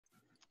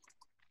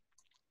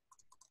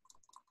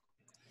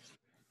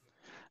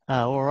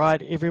All right,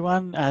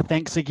 everyone.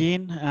 Thanks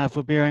again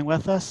for bearing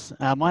with us.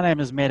 My name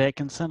is Matt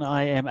Atkinson.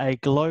 I am a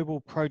Global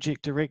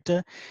Project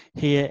Director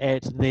here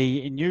at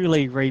the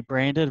newly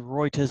rebranded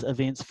Reuters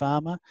Events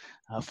Pharma,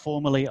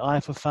 formerly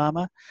IFA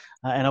Pharma,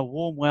 and a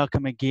warm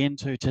welcome again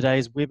to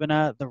today's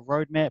webinar, The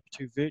Roadmap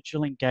to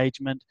Virtual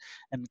Engagement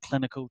in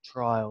Clinical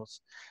Trials,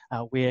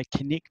 where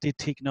connected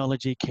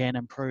technology can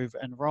improve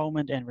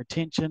enrolment and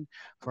retention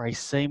for a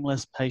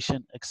seamless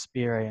patient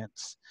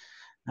experience.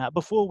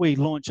 Before we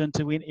launch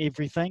into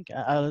everything,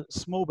 a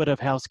small bit of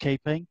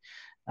housekeeping.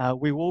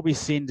 We will be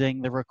sending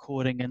the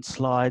recording and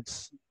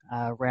slides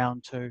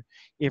round to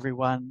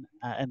everyone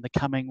in the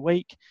coming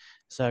week.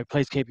 So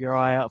please keep your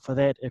eye out for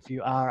that if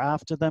you are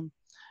after them.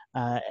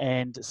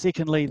 And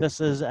secondly,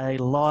 this is a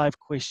live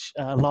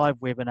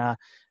webinar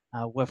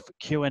with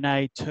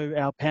Q&A to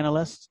our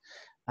panelists.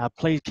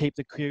 Please keep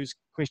the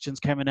questions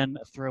coming in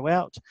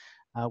throughout.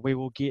 We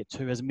will get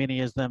to as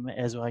many of them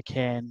as I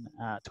can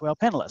to our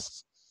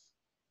panelists.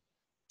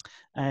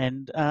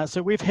 And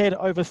so we've had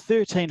over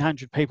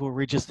 1,300 people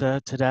register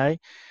today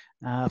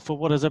for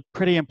what is a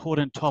pretty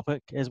important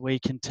topic as we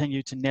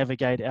continue to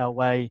navigate our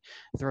way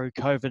through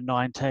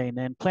COVID-19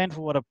 and plan for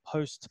what a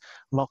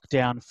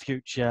post-lockdown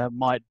future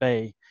might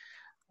be.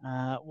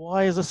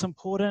 Why is this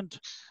important?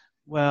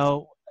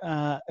 Well,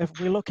 if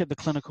we look at the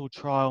clinical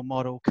trial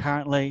model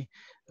currently,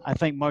 I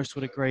think most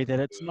would agree that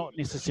it's not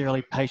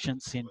necessarily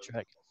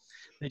patient-centric.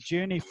 The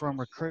journey from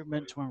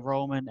recruitment to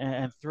enrolment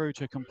and through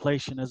to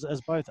completion is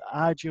both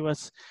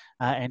arduous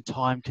and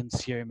time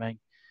consuming.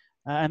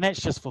 And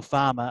that's just for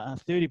pharma.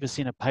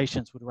 30% of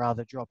patients would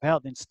rather drop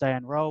out than stay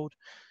enrolled,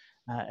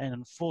 and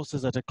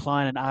enforces a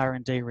decline in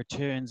R&D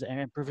returns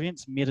and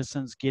prevents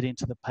medicines getting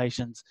to the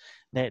patients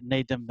that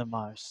need them the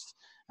most.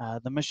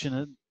 The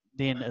mission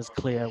then is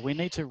clear. We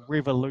need to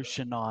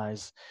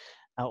revolutionize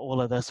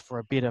all of this for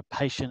a better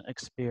patient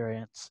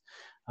experience.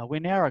 We're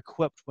now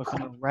equipped with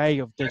an array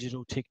of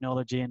digital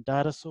technology and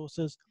data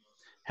sources.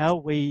 How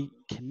we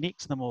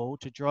connect them all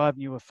to drive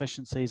new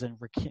efficiencies and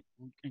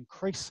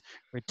increase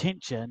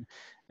retention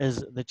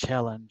is the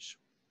challenge.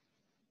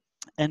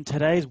 In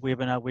today's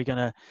webinar, we're going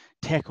to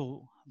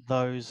tackle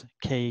those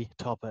key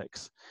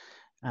topics.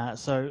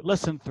 So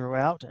listen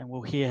throughout and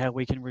we'll hear how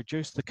we can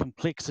reduce the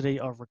complexity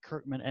of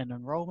recruitment and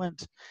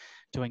enrolment,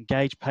 to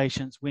engage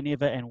patients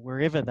whenever and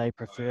wherever they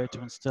prefer,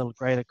 to instill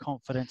greater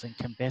confidence and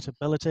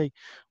compatibility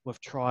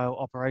with trial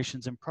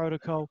operations and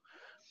protocol,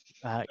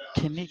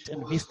 connect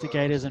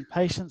investigators and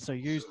patients, so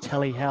use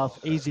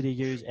telehealth, easy to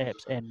use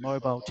apps and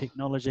mobile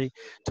technology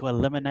to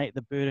eliminate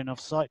the burden of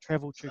site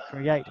travel to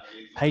create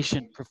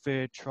patient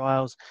preferred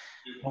trials.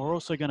 We're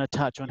also going to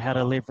touch on how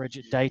to leverage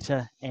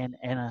data and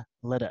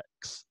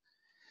analytics.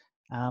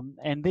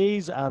 And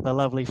these are the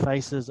lovely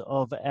faces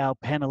of our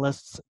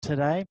panelists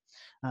today.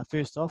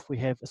 First off, we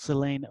have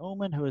Celine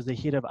Ullman, who is the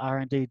Head of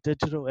R&D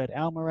Digital at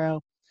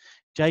Almirall,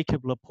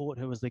 Jacob Laporte,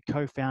 who is the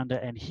co-founder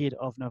and head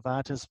of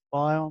Novartis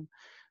Biome,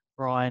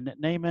 Brian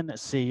Neiman,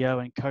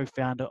 CEO and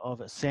co-founder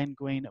of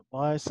Sanguine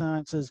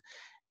Biosciences,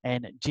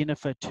 and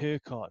Jennifer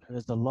Turcott, who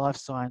is the life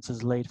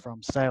sciences lead from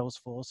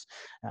Salesforce.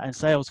 And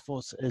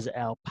Salesforce is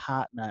our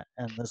partner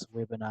in this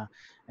webinar,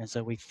 and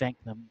so we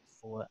thank them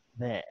for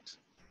that.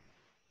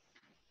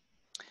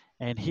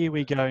 And here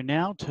we go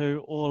now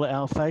to all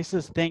our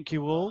faces. Thank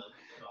you all.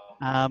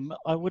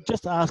 I would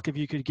just ask if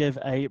you could give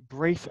a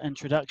brief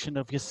introduction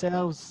of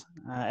yourselves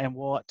and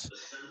what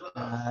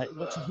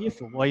you're here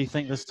for, why you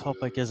think this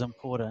topic is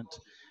important.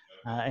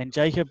 And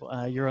Jacob,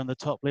 you're on the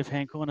top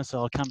left-hand corner, so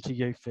I'll come to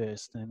you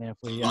first. And if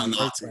we All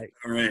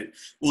right.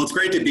 Well, it's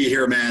great to be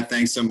here, Matt.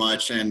 Thanks so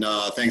much, and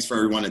thanks for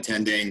everyone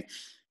attending.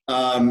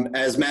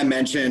 As Matt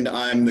mentioned,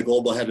 I'm the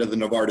global head of the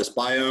Novartis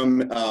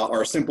Biome.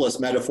 Our simplest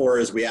metaphor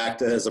is we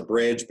act as a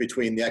bridge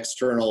between the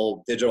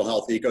external digital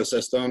health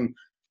ecosystem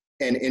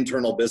and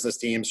internal business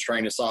teams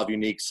trying to solve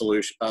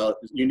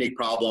unique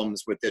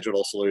problems with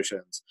digital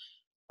solutions.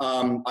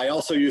 I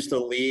also used to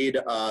lead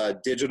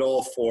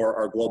digital for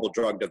our global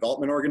drug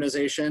development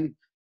organization.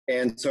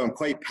 And so I'm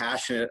quite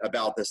passionate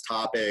about this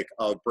topic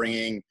of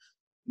bringing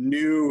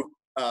new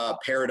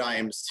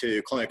paradigms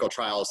to clinical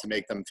trials to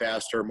make them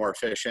faster, more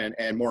efficient,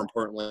 and more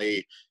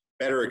importantly,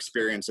 better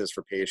experiences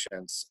for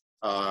patients.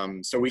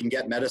 So we can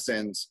get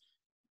medicines,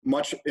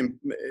 much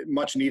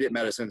needed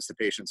medicines to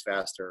patients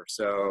faster.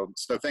 So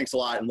thanks a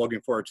lot and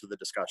looking forward to the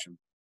discussion.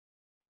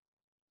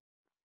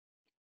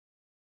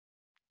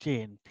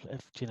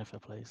 Jennifer,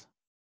 please.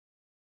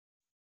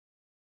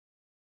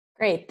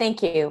 Great,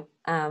 thank you.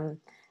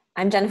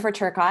 I'm Jennifer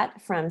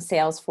Turcott from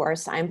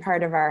Salesforce. I'm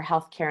part of our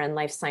healthcare and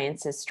life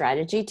sciences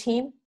strategy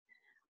team.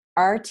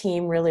 Our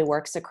team really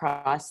works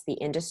across the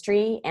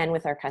industry and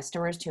with our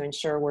customers to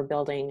ensure we're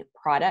building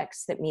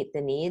products that meet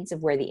the needs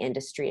of where the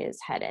industry is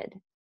headed.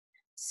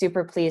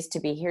 Super pleased to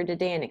be here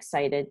today and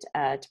excited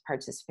to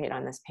participate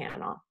on this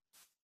panel.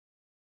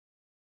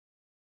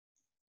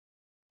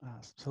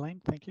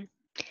 Celine, thank you.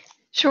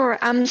 Sure.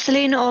 I'm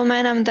Celine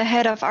Ullman. I'm the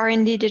head of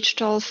R&D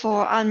Digital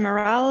for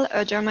Almiral,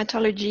 a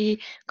dermatology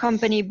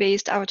company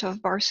based out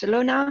of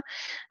Barcelona.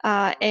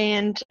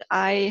 And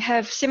I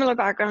have similar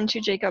background to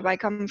Jacob. I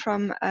come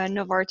from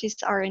Novartis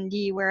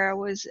R&D, where I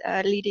was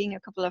leading a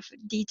couple of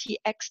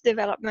DTX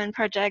development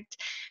projects.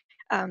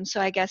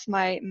 So I guess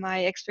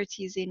my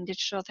expertise in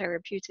digital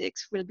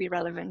therapeutics will be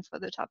relevant for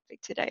the topic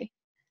today.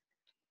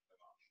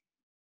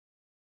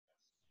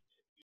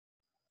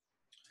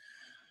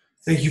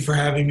 Thank you for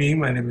having me.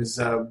 My name is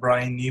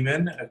Brian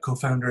Neiman, a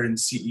co-founder and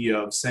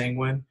CEO of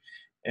Sanguine.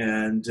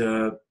 And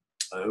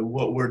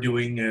what we're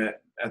doing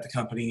at the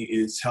company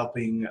is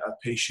helping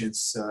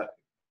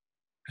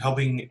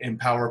helping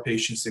empower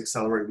patients to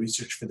accelerate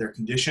research for their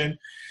condition.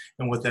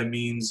 And what that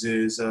means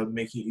is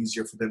making it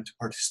easier for them to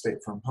participate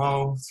from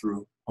home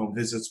through home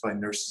visits by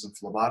nurses and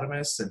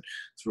phlebotomists and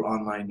through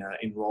online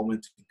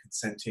enrollment and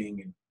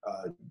consenting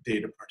and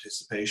data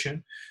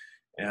participation.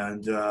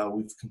 And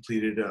we've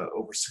completed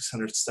over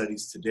 600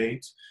 studies to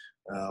date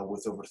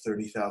with over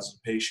 30,000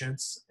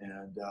 patients.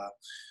 And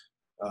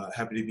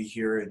happy to be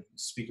here and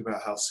speak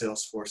about how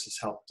Salesforce has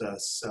helped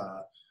us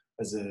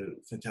as a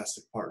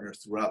fantastic partner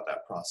throughout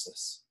that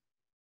process.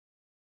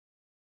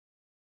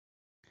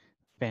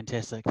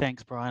 Fantastic.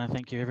 Thanks, Brian, and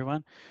thank you,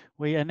 everyone.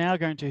 We are now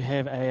going to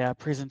have a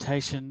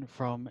presentation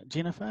from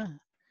Jennifer,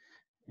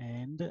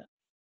 and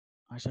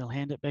I shall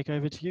hand it back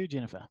over to you,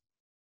 Jennifer.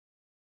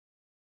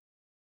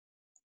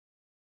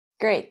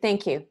 Great,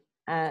 thank you.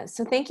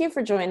 So thank you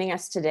for joining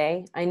us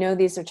today. I know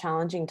these are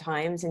challenging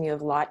times and you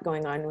have a lot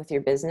going on with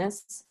your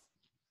business.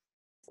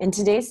 In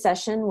today's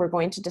session, we're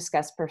going to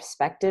discuss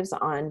perspectives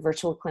on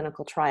virtual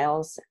clinical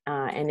trials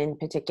and in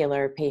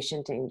particular,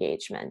 patient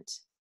engagement.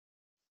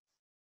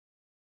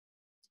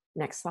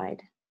 Next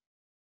slide.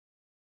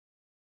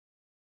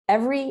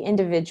 Every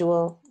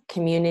individual,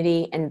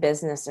 community, and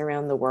business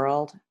around the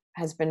world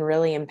has been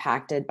really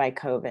impacted by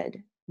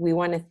COVID. We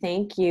want to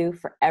thank you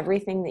for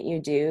everything that you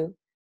do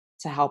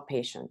to help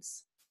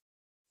patients.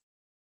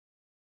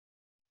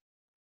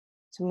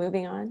 So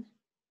moving on.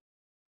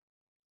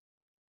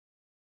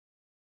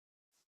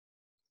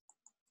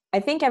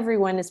 I think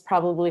everyone is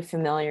probably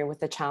familiar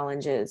with the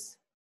challenges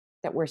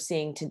that we're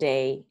seeing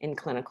today in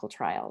clinical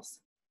trials.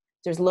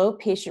 There's low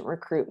patient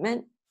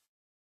recruitment,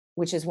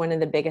 which is one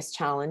of the biggest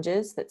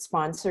challenges that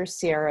sponsors,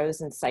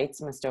 CROs, and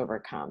sites must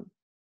overcome.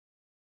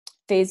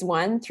 Phase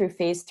 1 through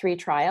phase 3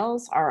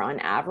 trials are on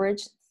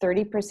average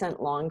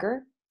 30%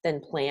 longer than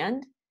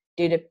planned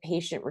due to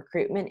patient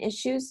recruitment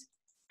issues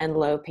and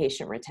low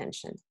patient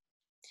retention.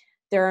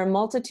 There are a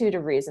multitude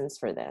of reasons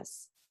for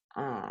this.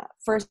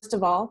 First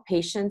of all,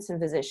 patients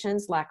and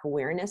physicians lack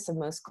awareness of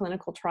most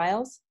clinical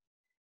trials,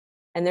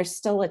 and there's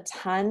still a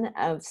ton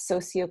of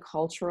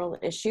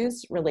sociocultural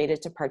issues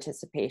related to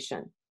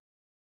participation.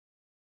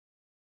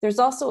 There's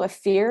also a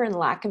fear and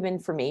lack of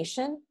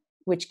information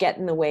which get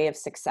in the way of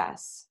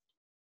success.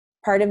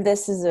 Part of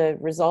this is a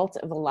result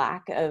of a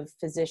lack of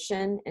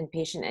physician and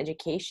patient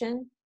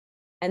education,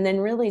 and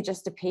then really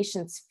just a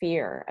patient's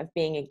fear of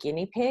being a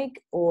guinea pig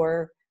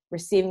or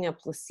receiving a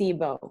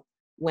placebo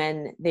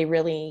when they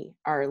really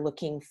are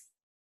looking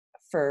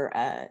for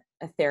a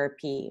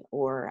therapy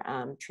or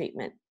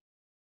treatment.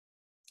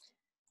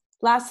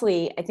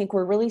 Lastly, I think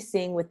we're really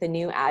seeing with the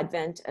new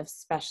advent of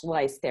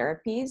specialized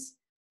therapies,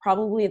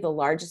 probably the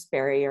largest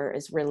barrier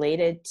is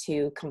related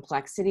to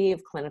complexity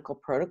of clinical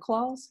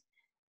protocols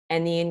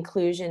and the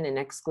inclusion and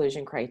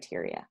exclusion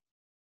criteria.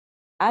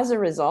 As a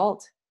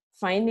result,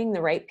 finding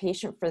the right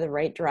patient for the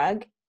right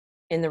drug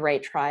in the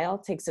right trial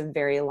takes a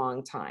very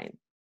long time.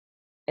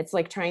 It's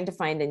like trying to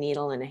find a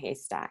needle in a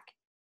haystack.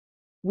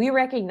 We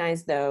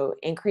recognize, though,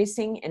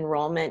 increasing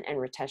enrollment and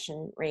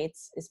retention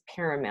rates is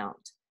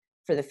paramount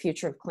for the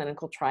future of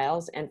clinical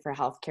trials and for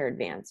healthcare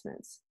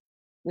advancements.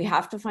 We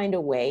have to find a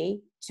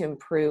way to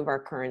improve our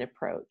current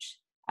approach,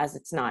 as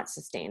it's not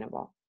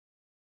sustainable.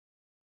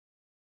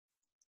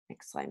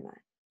 Next slide,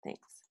 Matt.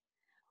 Thanks.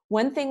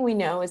 One thing we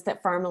know is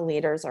that pharma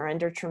leaders are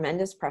under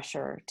tremendous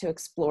pressure to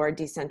explore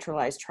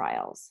decentralized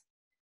trials,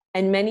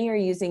 and many are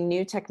using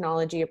new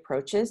technology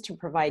approaches to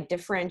provide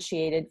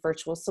differentiated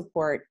virtual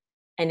support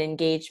and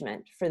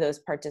engagement for those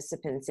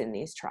participants in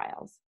these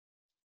trials.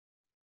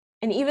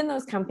 And even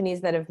those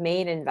companies that have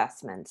made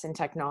investments in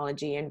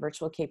technology and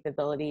virtual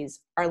capabilities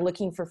are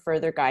looking for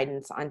further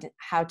guidance on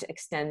how to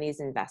extend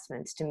these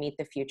investments to meet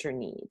the future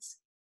needs.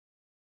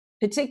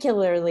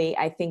 Particularly,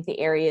 I think the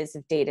areas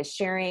of data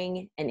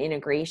sharing and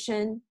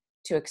integration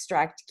to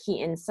extract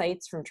key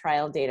insights from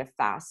trial data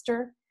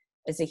faster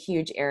is a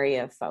huge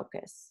area of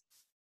focus.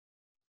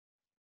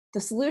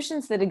 The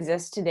solutions that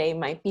exist today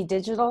might be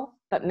digital,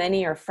 but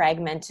many are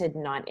fragmented,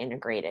 not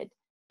integrated.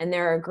 And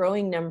there are a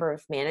growing number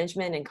of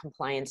management and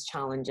compliance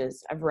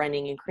challenges of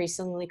running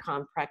increasingly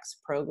complex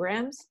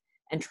programs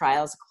and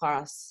trials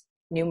across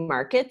new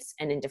markets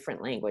and in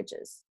different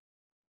languages.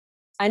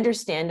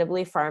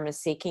 Understandably, pharma is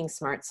seeking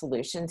smart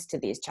solutions to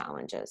these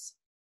challenges.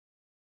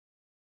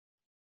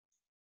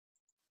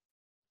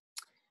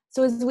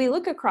 So as we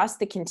look across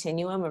the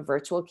continuum of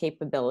virtual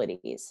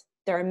capabilities,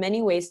 there are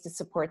many ways to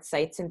support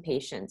sites and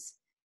patients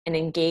and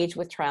engage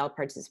with trial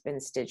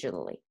participants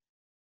digitally.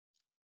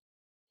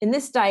 In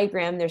this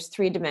diagram, there's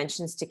 3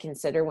 dimensions to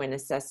consider when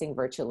assessing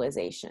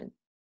virtualization,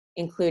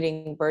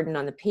 including burden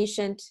on the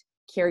patient,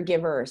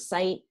 caregiver or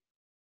site,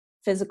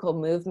 physical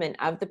movement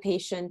of the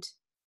patient,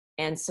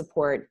 and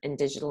support and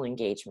digital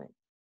engagement.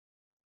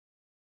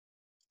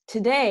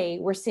 Today,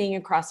 we're seeing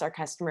across our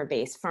customer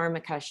base,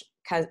 pharma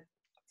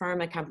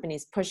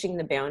companies pushing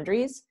the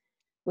boundaries,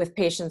 with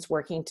patients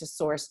working to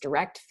source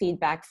direct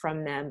feedback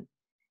from them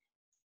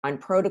on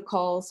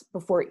protocols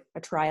before a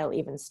trial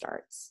even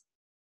starts.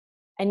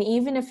 And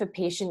even if a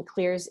patient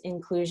clears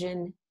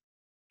inclusion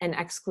and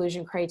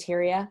exclusion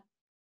criteria,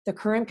 the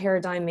current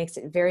paradigm makes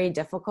it very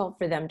difficult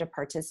for them to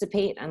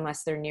participate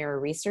unless they're near a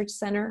research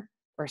center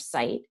or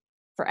site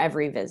for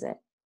every visit.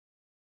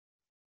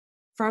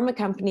 Pharma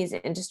companies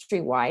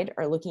industry-wide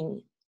are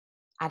looking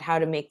at how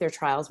to make their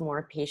trials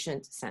more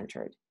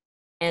patient-centered.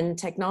 And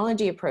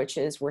technology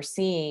approaches we're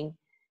seeing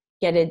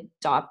get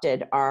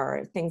adopted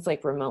are things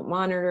like remote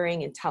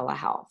monitoring and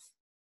telehealth.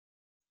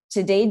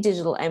 Today,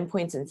 digital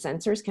endpoints and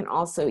sensors can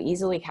also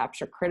easily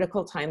capture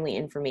critical, timely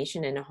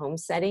information in a home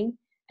setting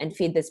and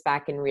feed this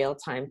back in real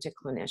time to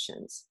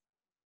clinicians.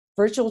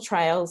 Virtual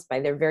trials, by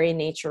their very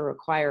nature,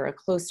 require a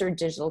closer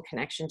digital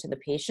connection to the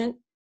patient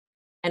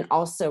and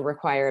also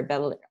require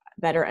a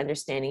better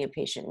understanding of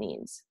patient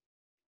needs.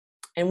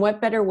 And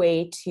what better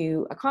way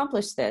to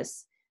accomplish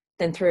this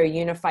than through a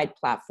unified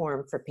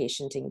platform for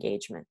patient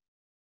engagement?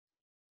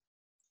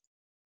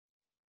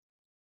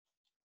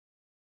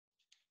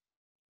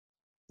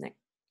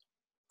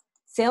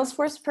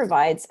 Salesforce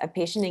provides a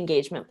patient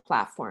engagement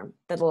platform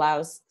that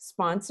allows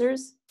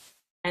sponsors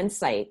and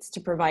sites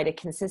to provide a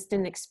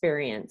consistent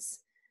experience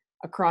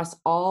across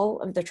all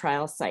of the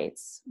trial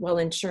sites while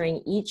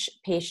ensuring each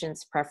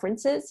patient's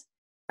preferences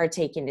are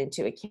taken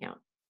into account.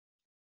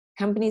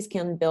 Companies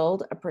can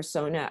build a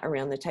persona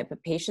around the type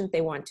of patient they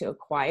want to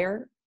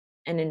acquire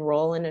and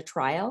enroll in a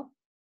trial,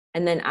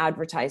 and then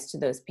advertise to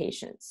those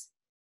patients.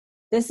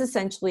 This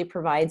essentially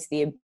provides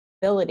the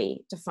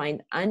ability to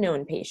find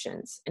unknown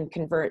patients and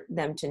convert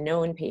them to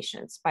known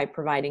patients by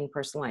providing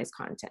personalized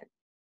content.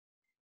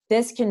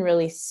 This can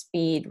really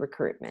speed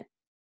recruitment.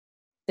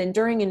 Then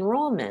during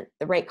enrollment,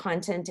 the right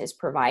content is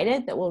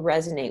provided that will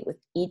resonate with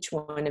each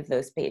one of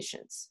those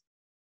patients,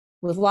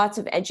 with lots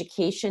of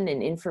education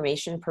and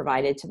information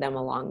provided to them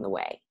along the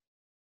way.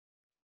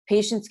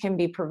 Patients can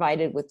be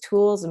provided with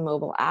tools and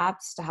mobile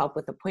apps to help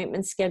with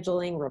appointment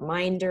scheduling,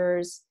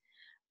 reminders,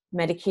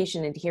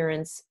 medication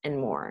adherence, and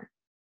more.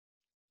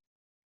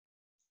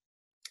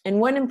 And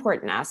one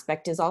important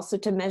aspect is also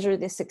to measure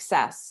the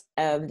success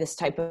of this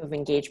type of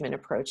engagement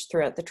approach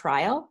throughout the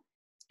trial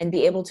and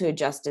be able to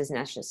adjust as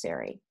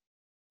necessary.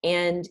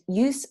 And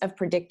use of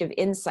predictive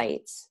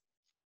insights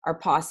are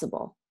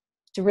possible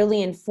to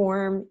really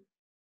inform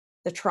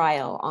the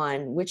trial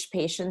on which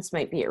patients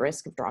might be at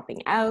risk of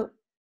dropping out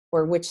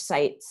or which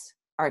sites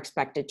are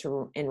expected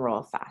to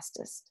enroll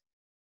fastest.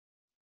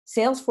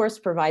 Salesforce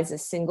provides a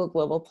single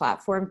global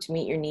platform to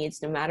meet your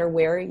needs no matter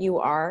where you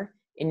are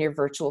in your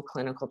virtual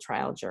clinical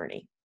trial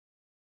journey.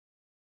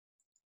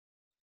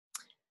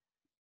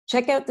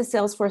 Check out the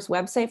Salesforce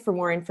website for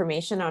more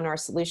information on our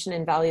solution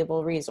and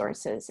valuable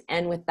resources.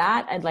 And with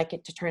that, I'd like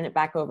to turn it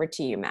back over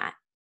to you, Matt.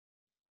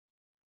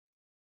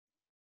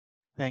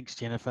 Thanks,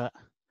 Jennifer.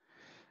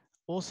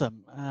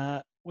 Awesome.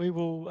 We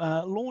will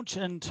launch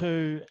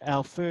into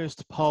our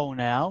first poll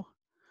now.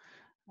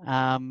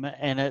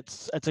 And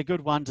it's a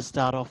good one to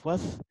start off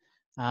with.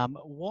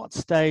 What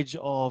stage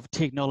of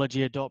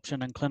technology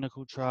adoption in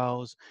clinical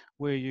trials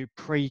were you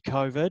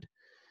pre-COVID?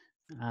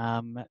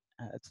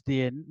 It's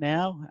there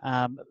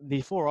now.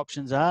 The 4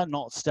 options are: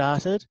 not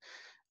started,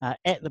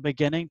 at the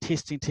beginning,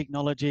 testing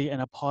technology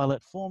in a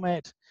pilot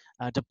format,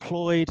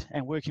 deployed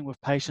and working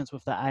with patients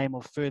with the aim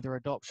of further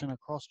adoption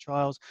across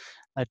trials,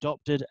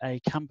 adopted a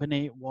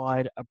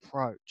company-wide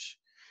approach.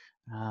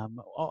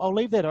 I'll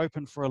leave that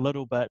open for a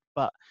little bit,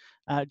 but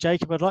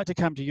Jacob, I'd like to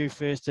come to you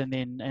first, and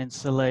then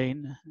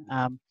Celine.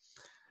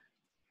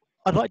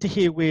 I'd like to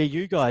hear where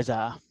you guys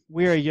are.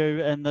 Where are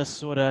you in this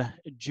sort of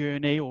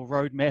journey or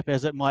roadmap,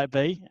 as it might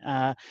be?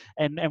 And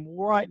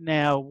right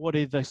now, what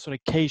are the sort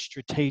of key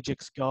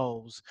strategic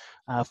goals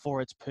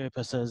for its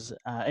purposes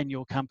in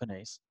your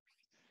companies?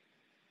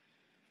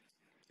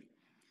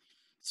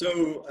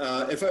 So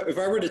if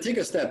I were to take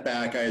a step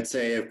back, I'd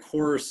say, of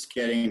course,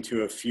 getting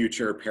to a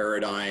future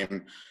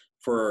paradigm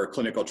for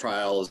clinical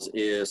trials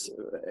is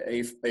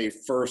a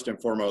first and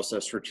foremost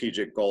a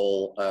strategic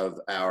goal of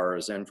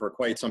ours. And for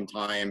quite some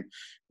time,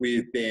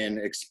 we've been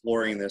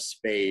exploring this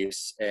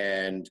space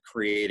and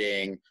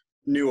creating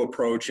new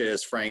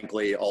approaches,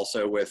 frankly,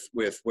 also with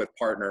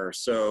partners.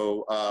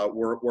 So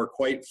we're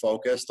quite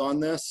focused on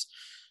this.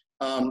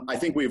 I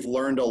think we've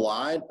learned a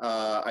lot.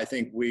 I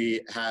think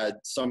we had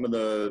some of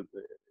the,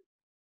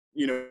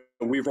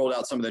 we've rolled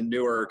out some of the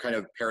newer kind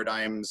of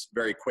paradigms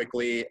very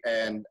quickly.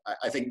 And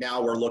I think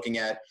now we're looking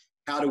at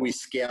how do we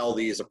scale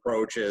these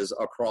approaches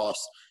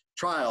across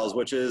trials,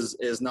 which is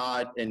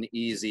not an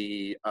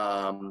easy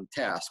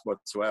task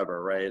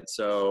whatsoever, right?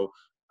 So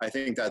I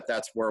think that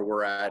that's where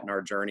we're at in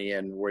our journey,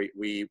 and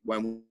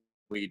when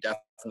we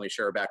definitely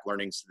share back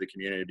learnings to the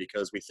community,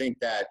 because we think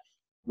that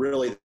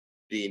really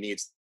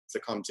needs to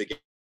come together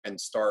and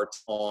start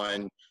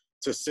on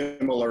to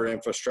similar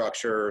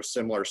infrastructure,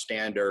 similar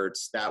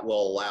standards that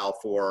will allow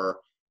for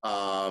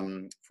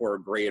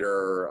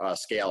greater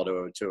scale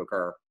to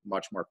occur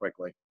much more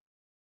quickly.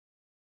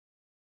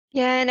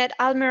 Yeah, and at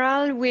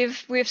Almiral,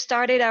 we've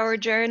started our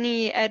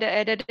journey at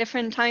a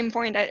different time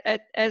point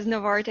as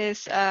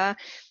Novartis.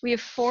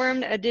 We've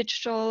formed a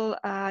digital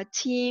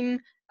team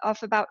of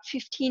about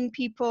 15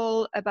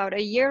 people about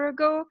a year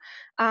ago.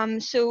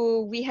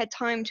 So we had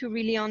time to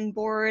really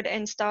onboard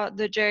and start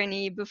the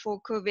journey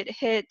before COVID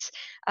hit,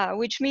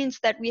 which means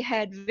that we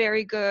had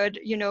very good,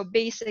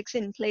 basics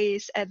in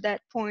place at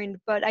that point.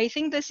 But I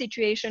think the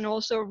situation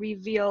also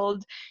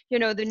revealed,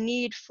 the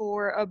need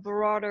for a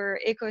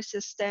broader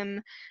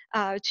ecosystem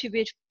to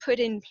be put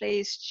in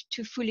place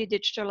to fully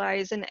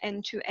digitalize an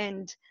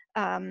end-to-end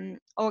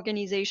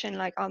organization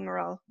like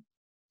Almiral.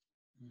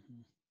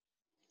 Mm-hmm.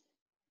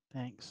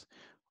 Thanks.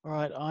 All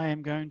right, I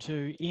am going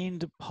to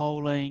end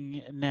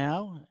polling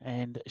now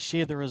and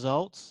share the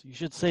results. You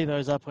should see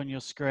those up on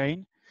your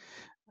screen.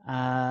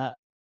 At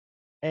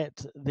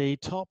the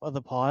top of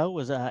the pile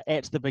was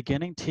at the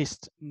beginning,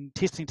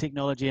 testing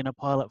technology in a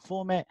pilot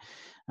format,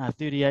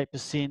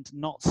 38%,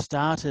 not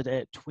started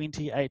at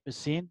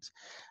 28%,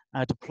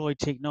 deployed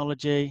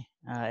technology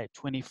at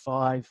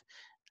 25%,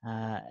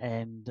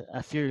 and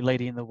a few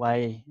leading the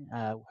way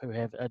who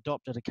have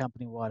adopted a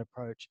company-wide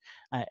approach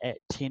at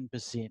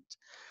 10%.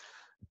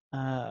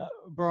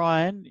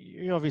 Brian,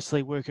 you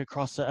obviously work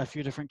across a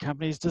few different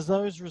companies. Does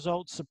those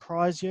results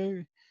surprise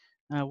you?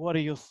 What are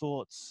your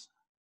thoughts?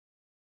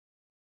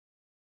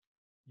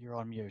 You're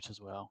on mute as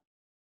well.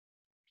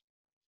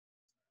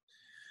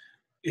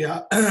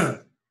 Yeah,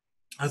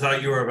 I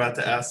thought you were about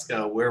to ask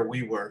where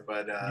we were,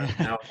 but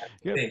now I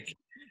think.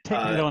 Take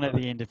it on at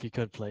the end if you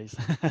could, please.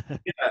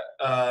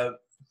 Yeah,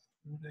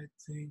 what I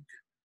think.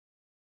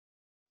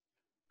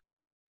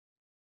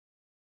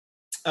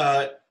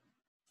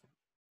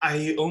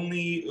 I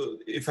only,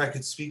 if I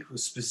could speak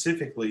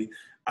specifically,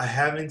 I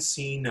haven't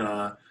seen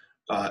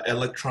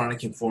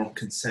electronic informed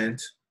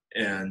consent,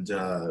 and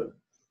I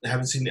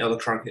haven't seen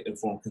electronic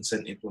informed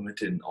consent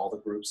implemented in all the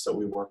groups that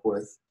we work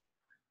with.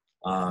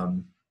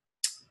 And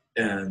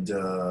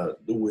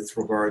with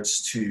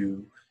regards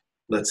to,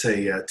 let's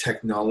say,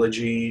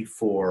 technology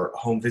for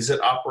home visit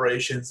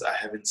operations, I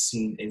haven't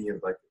seen any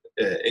of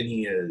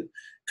any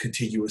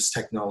contiguous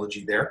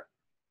technology there.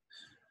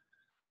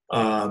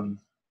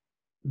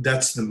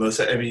 That's the most.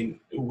 I mean,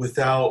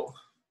 without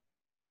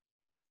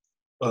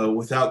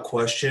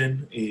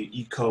question,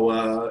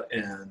 ECOA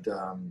and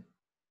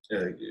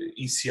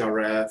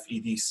ECRF,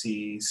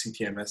 EDC,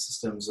 CTMS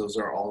systems, those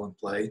are all in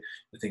play.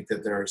 I think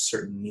that there are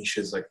certain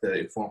niches like the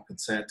informed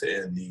consent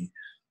and the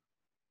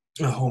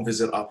home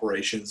visit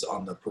operations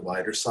on the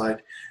provider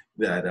side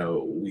that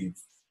we've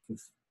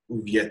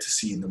yet to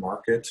see in the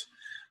market.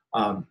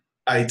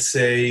 I'd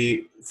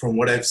say from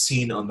what I've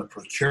seen on the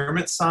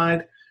procurement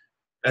side,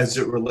 as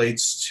it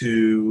relates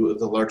to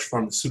the large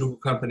pharmaceutical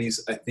companies,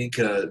 I think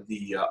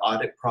the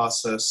audit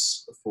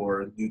process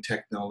for new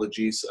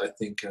technologies, I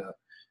think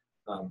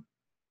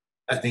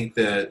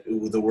that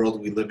with the world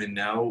we live in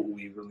now,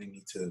 we really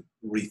need to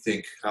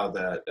rethink how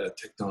that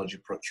technology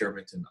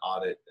procurement and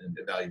audit and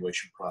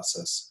evaluation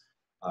process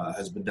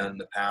has been done in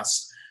the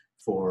past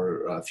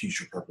for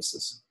future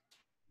purposes.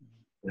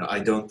 I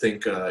don't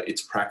think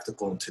it's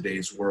practical in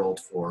today's world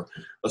for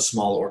a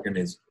small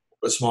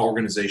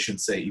organization,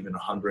 say even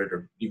 100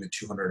 or even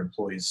 200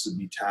 employees, to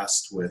be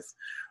tasked with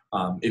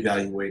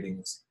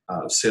evaluating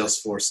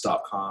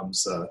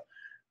Salesforce.com's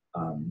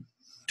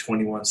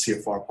 21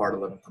 CFR Part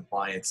 11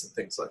 compliance and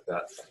things like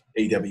that,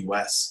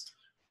 AWS.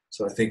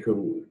 So I think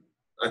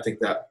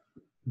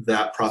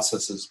that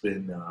process has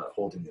been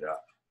holding it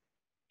up.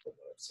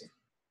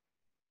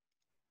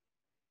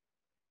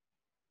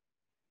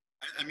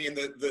 I mean,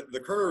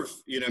 the curve,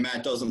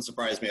 Matt, doesn't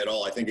surprise me at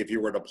all. I think if you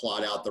were to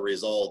plot out the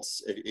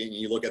results, and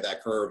you look at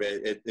that curve,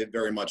 it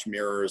very much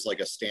mirrors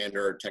like a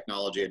standard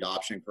technology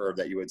adoption curve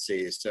that you would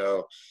see.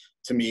 So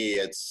to me,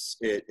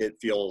 it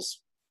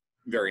feels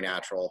very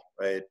natural,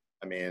 right?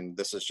 I mean,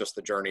 this is just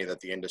the journey that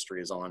the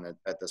industry is on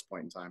at this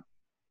point in time.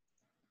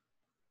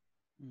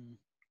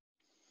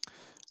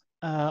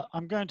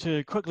 I'm going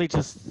to quickly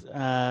just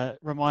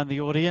remind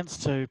the audience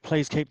to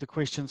please keep the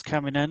questions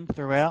coming in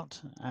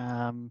throughout.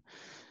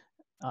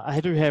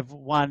 I do have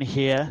one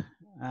here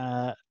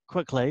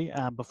quickly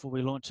before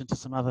we launch into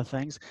some other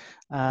things.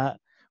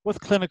 With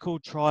clinical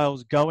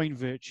trials going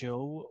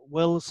virtual,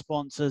 will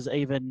sponsors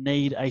even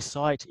need a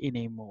site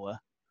anymore?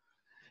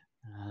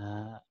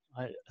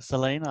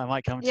 Celine, I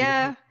might come to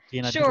you.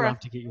 Jen, I Sure. would love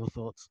to get your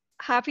thoughts.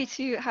 Happy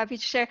to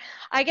share.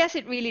 I guess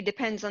it really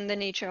depends on the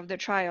nature of the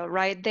trial,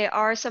 right? There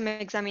are some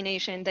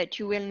examination that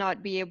you will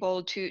not be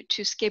able to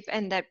skip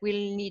and that will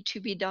need to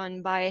be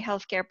done by a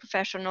healthcare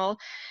professional.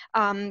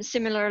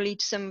 Similarly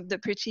to some of the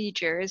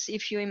procedures,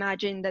 if you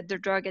imagine that the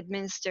drug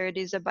administered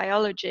is a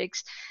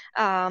biologics,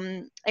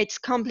 it's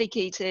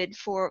complicated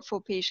for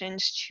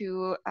patients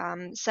to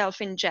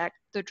self-inject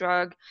the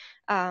drug.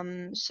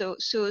 So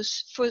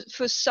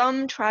for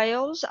some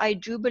trials, I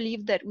do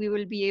believe that we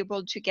will be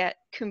able to get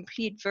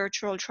complete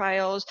virtual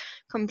trials,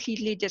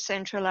 completely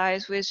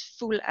decentralized with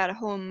full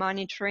at-home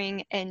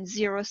monitoring and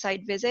 0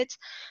 site visits.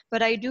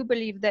 But I do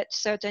believe that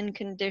certain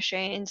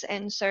conditions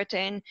and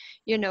certain,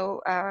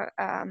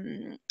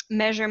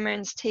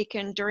 measurements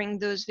taken during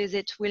those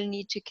visits will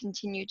need to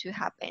continue to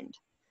happen.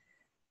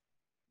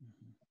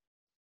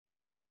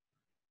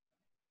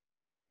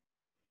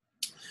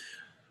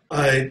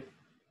 I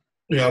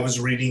was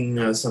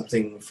reading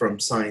something from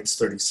Science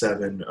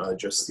 37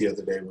 just the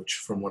other day,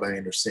 which from what I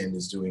understand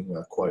is doing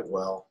quite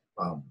well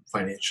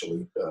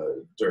financially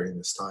during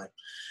this time.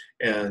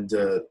 And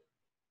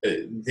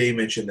they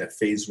mentioned that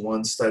phase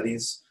 1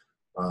 studies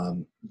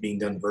being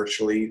done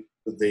virtually,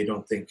 they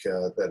don't think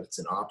that it's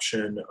an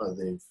option.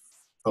 They've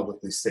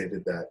publicly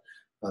stated that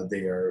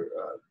they are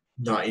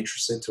not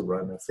interested to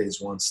run phase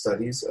 1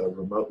 studies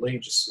remotely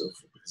just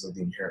because of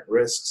the inherent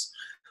risks.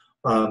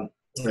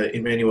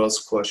 Emmanuel's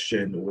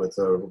question with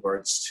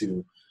regards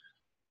to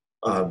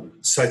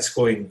sites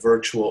going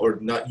virtual or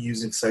not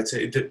using sites,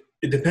 it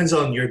depends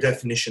on your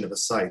definition of a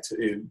site.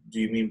 Do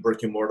you mean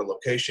brick and mortar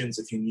locations?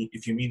 If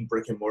you mean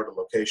brick and mortar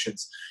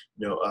locations,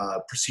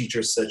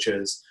 procedures such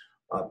as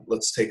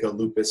let's take a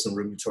lupus and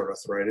rheumatoid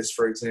arthritis,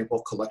 for example,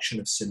 collection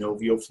of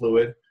synovial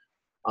fluid,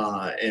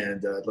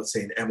 and let's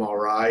say an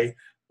MRI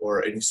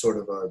or any sort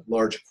of a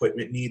large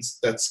equipment needs,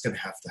 that's going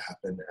to have to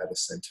happen at a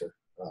center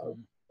or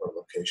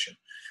location.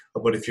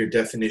 But if your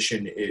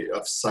definition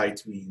of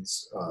site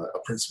means a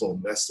principal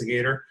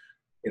investigator,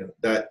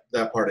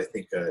 that part I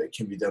think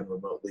can be done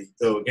remotely.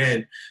 Though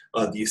again,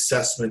 the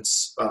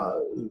assessments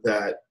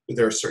that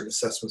there are certain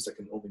assessments that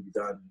can only be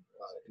done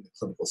in the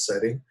clinical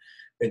setting,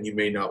 and you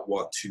may not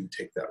want to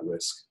take that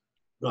risk.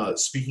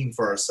 Speaking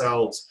for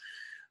ourselves,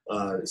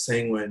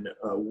 saying when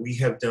we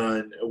have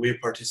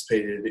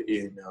participated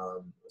in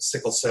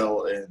sickle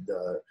cell and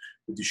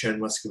Duchenne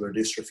muscular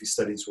dystrophy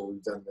studies where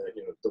we've done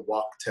the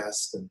walk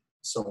test and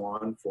so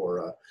on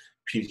for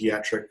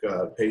pediatric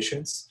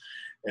patients,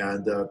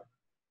 and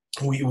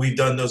we've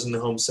done those in the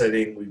home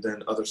setting. We've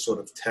done other sort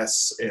of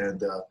tests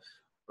and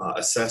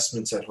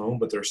assessments at home,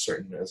 but there's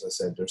certain, as I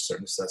said, there's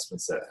certain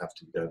assessments that have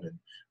to be done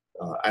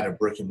at a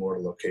brick and mortar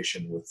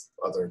location with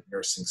other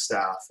nursing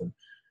staff. And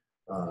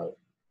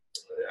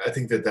I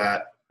think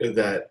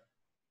that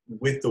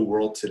with the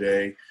world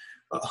today,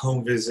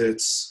 home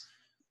visits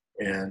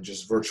and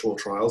just virtual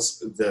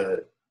trials,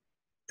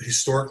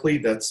 historically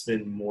that's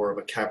been more of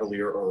a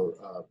cavalier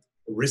or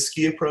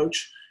risky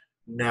approach.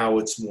 Now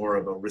it's more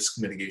of a risk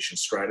mitigation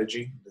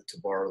strategy, to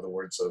borrow the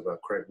words of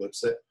Craig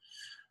Lipset.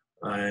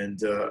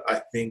 And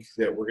I think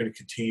that we're going to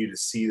continue to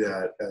see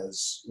that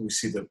as we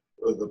see the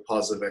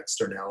positive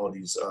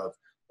externalities of,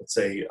 let's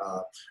say,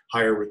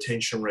 higher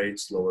retention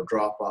rates, lower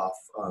drop-off,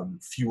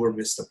 fewer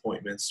missed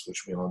appointments,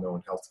 which we all know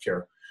in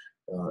healthcare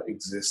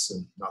exists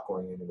and not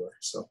going anywhere.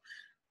 So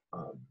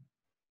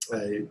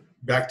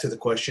back to the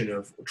question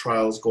of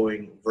trials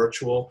going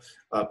virtual,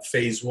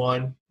 phase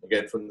 1,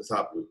 again, from the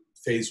top,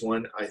 phase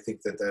 1, I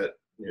think that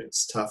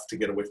it's tough to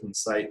get away from the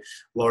site.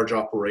 Large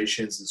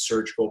operations and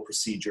surgical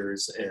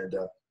procedures and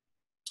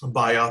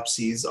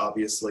biopsies,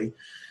 obviously,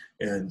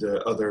 and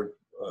other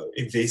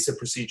invasive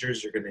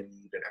procedures, you're going to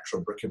need an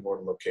actual brick and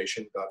mortar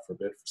location, God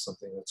forbid, for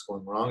something that's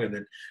going wrong. And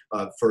then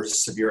for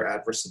severe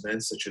adverse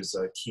events such as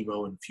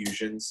chemo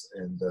infusions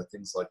and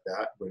things like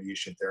that,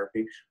 radiation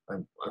therapy, I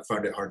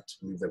find it hard to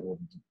believe that we'll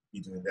be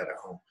doing that at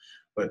home.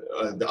 But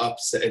the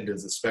opposite end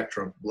of the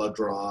spectrum, blood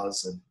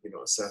draws and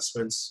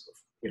assessments,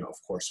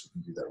 of course we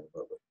can do that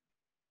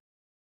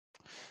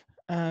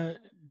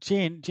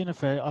remotely.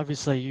 Jennifer,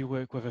 obviously you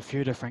work with a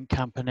few different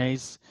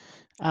companies.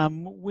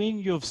 When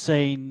you've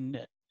seen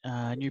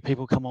new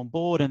people come on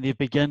board and they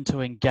begin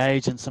to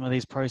engage in some of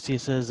these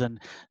processes and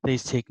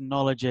these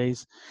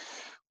technologies,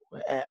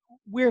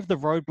 where have the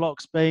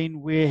roadblocks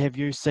been? Where have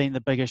you seen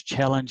the biggest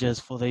challenges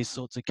for these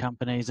sorts of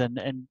companies? And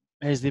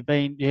has there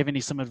been, do you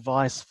have some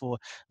advice for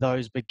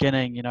those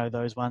beginning,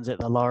 those ones at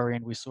the lower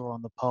end we saw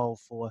on the poll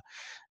for,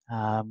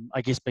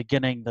 I guess,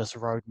 beginning this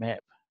roadmap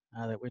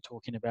that we're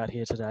talking about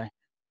here today?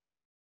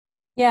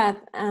 Yeah,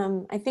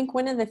 I think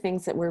one of the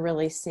things that we're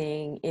really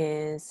seeing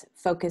is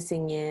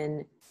focusing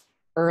in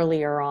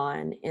earlier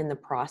on in the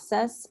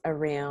process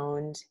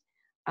around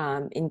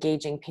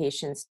engaging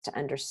patients to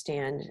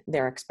understand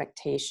their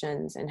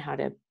expectations and how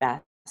to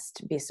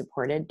best be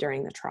supported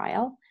during the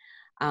trial.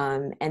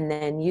 And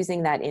then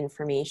using that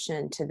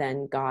information to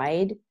then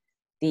guide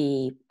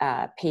the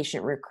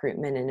patient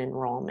recruitment and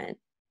enrollment.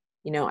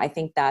 I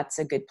think that's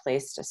a good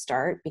place to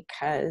start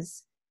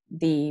because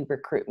the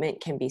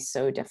recruitment can be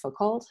so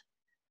difficult,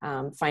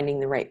 finding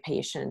the right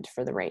patient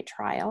for the right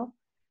trial.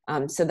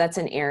 So that's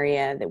an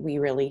area that we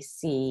really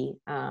see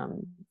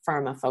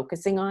pharma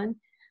focusing on,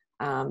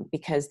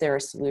 because there are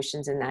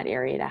solutions in that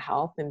area to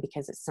help, and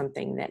because it's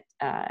something that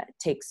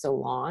takes so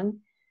long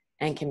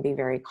and can be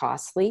very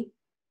costly.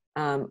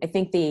 I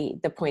think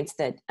the points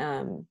that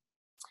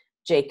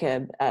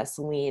Jacob,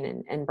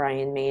 Celine, and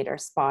Brian made are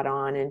spot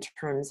on in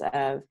terms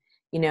of,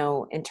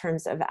 in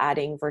terms of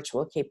adding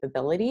virtual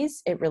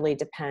capabilities. It really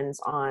depends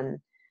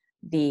on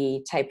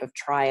the type of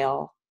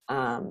trial,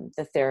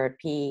 the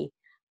therapy,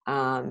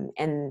 and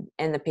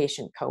the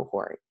patient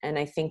cohort. And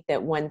I think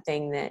that one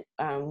thing that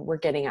we're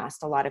getting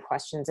asked a lot of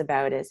questions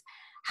about is,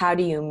 how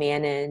do you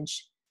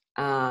manage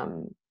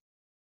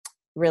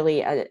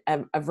really a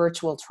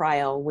virtual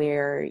trial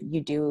where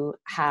you do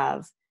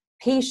have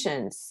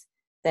patients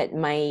that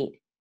might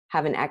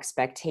have an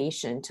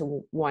expectation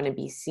to want to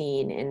be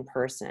seen in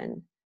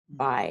person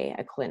by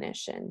a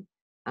clinician?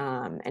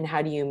 And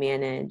how do you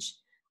manage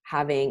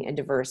having a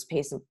diverse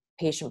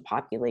patient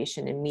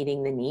population and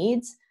meeting the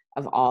needs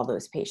of all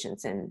those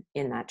patients in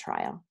that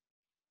trial?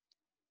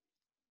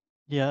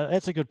 Yeah,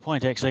 that's a good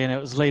point, actually, and it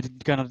was going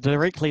to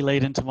directly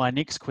lead into my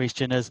next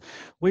question. Is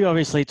we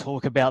obviously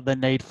talk about the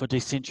need for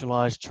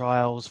decentralized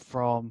trials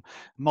from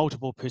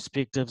multiple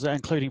perspectives,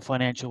 including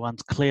financial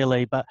ones,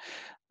 clearly, but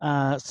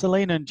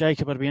Celine and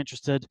Jacob, I'd be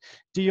interested,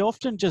 do you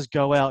often just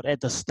go out at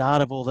the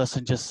start of all this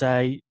and just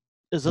say,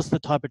 is this the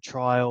type of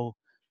trial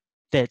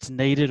that's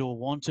needed or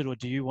wanted, or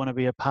do you want to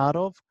be a part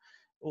of?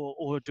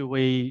 Or do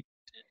we,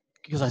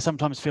 because I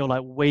sometimes feel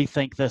like we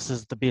think this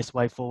is the best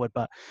way forward,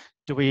 but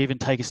do we even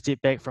take a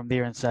step back from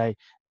there and say,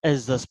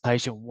 is this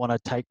patient want to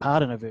take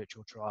part in a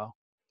virtual trial?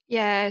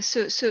 Yeah,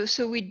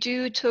 so we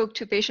do talk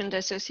to patient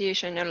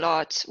association a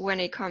lot when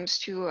it comes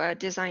to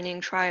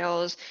designing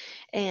trials,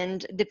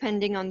 and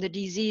depending on the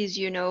disease,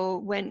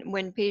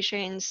 when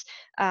patients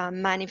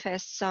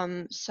manifest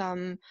some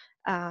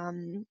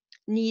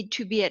need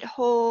to be at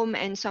home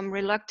and some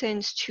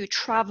reluctance to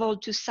travel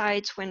to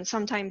sites when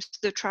sometimes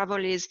the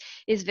travel is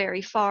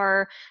very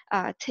far,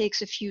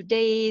 takes a few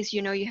days.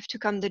 You have to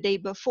come the day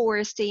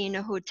before, stay in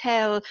a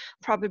hotel,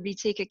 probably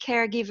take a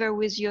caregiver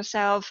with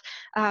yourself.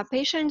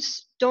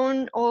 Patients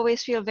don't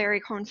always feel very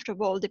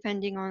comfortable,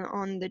 depending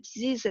on the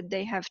disease, that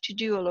they have to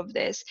do all of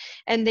this,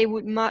 and they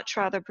would much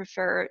rather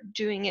prefer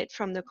doing it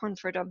from the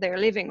comfort of their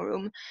living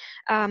room.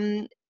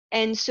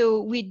 And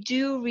so we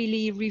do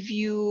really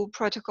review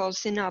protocol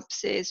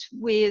synopsis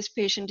with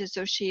patient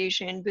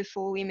association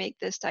before we make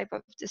this type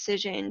of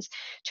decisions,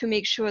 to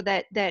make sure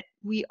that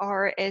we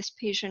are as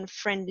patient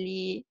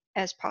friendly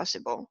as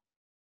possible.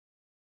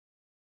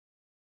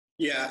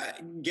 Yeah,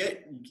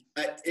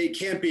 it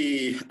can't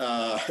be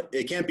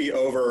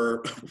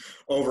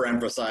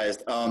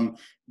overemphasized.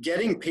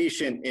 Getting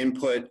patient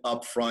input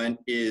up front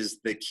is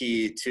the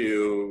key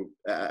to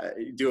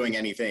doing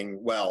anything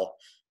well.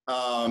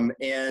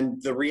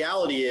 And the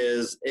reality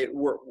is,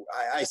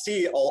 I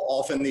see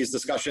often these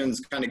discussions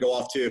kind of go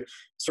off to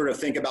sort of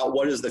think about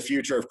what is the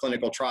future of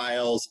clinical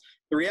trials.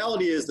 The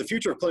reality is, the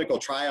future of clinical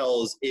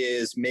trials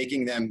is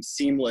making them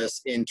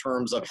seamless in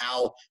terms of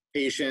how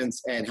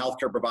patients and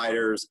healthcare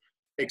providers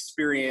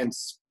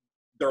experience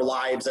their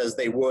lives as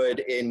they would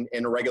in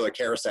a regular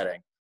care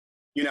setting.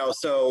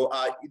 So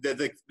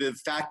the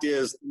fact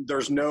is,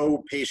 there's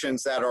no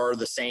patients that are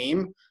the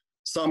same.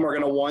 Some are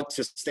going to want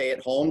to stay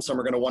at home. Some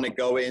are going to want to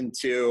go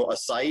into a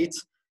site,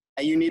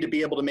 and you need to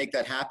be able to make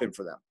that happen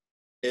for them.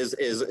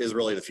 Is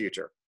really the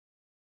future.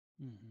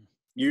 Mm-hmm.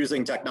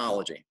 Using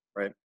technology,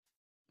 right?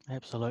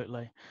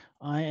 Absolutely.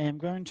 I am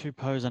going to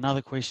pose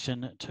another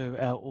question to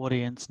our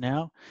audience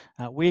now.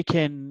 Where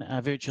can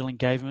virtual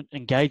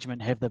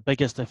engagement have the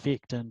biggest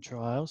effect in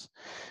trials?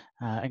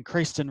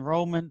 Increased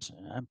enrolment,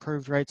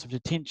 improved rates of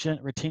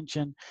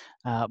retention,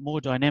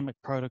 more dynamic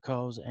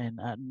protocols, and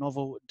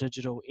novel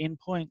digital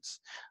endpoints.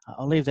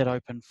 I'll leave that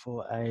open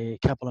for a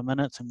couple of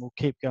minutes, and we'll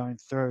keep going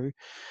through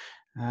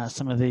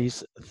some of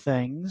these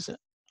things.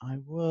 I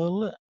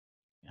will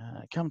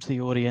come to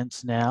the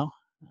audience now,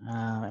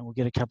 and we'll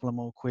get a couple of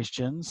more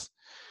questions.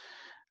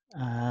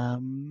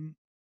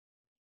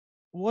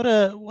 What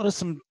are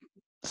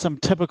some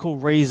typical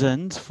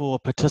reasons for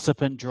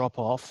participant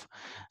drop-off,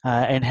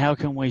 and how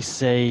can we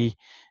see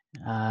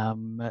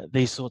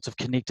these sorts of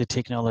connected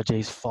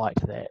technologies fight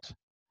that?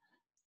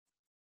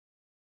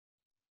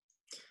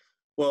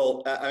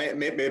 Well,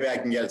 maybe I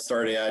can get it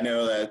started. I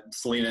know that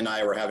Selena and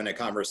I were having a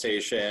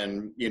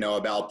conversation,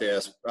 about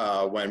this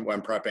when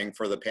prepping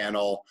for the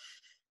panel.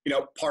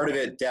 Part of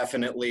it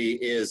definitely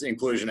is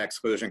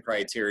inclusion-exclusion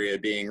criteria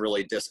being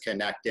really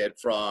disconnected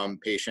from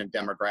patient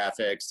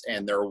demographics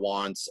and their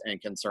wants and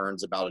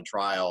concerns about a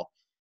trial.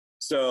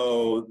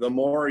 So the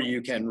more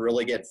you can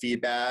really get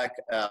feedback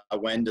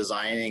when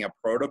designing a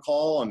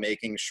protocol and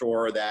making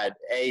sure that,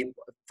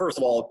 first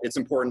of all, it's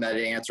important that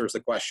it answers the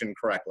question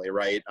correctly,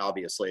 right?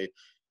 Obviously,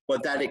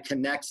 but that it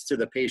connects to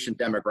the patient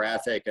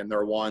demographic and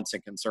their wants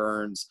and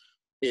concerns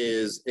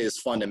is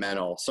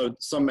fundamental. So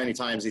many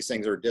times these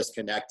things are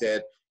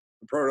disconnected.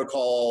 The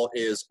protocol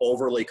is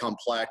overly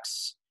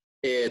complex.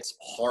 It's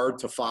hard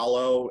to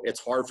follow. It's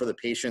hard for the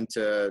patient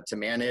to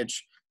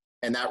manage.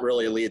 and that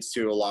really leads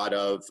to a lot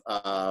of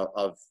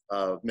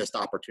missed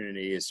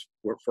opportunities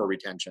for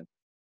retention.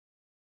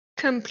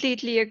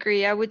 Completely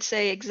agree. I would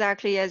say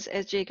exactly as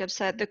Jacob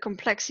said, the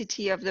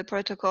complexity of the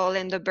protocol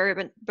and the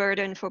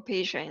burden for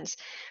patients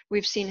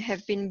we've seen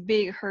have been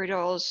big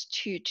hurdles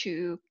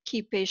to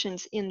keep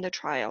patients in the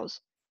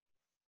trials.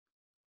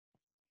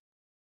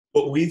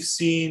 What we've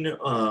seen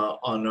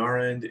on our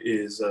end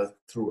is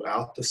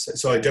throughout the,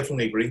 so I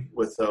definitely agree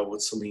with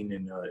what Celine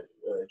and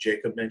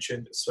Jacob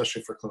mentioned,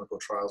 especially for clinical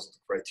trials with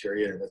the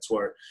criteria, and that's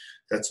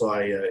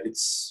why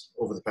it's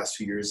over the past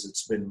few years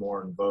it's been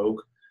more in vogue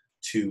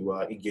to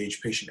engage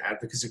patient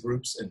advocacy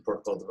groups in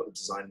protocol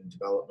design and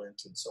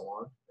development and so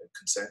on, and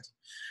consent.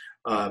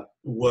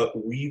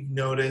 What we've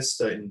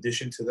noticed in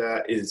addition to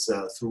that is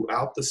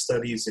throughout the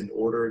studies, in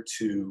order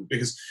to,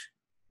 because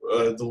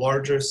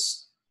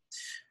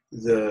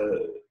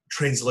the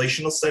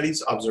translational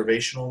studies,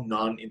 observational,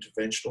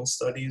 non-interventional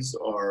studies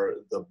are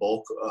the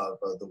bulk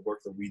of the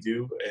work that we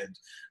do. And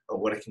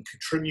what I can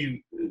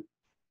contribute,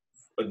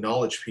 a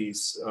knowledge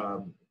piece, a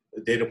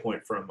data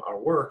point from our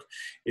work,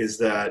 is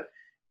that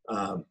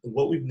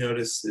what we've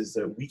noticed is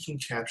that we can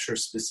capture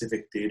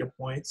specific data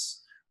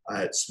points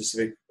at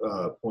specific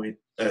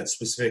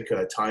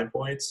time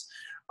points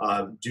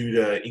due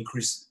to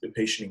increased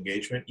patient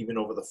engagement, even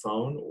over the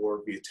phone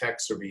or via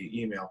text or via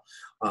email.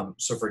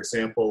 So for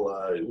example,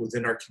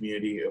 within our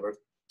community, over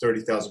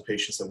 30,000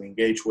 patients that we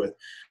engage with,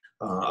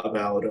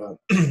 about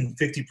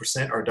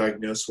 50% are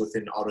diagnosed with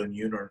an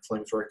autoimmune or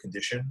inflammatory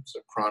condition, so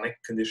chronic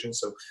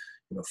conditions, so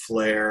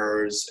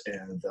flares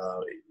and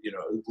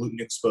gluten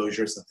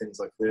exposures and things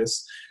like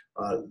this.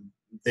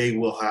 They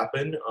will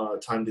happen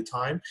time to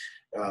time.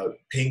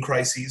 Pain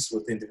crises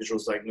with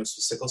individuals diagnosed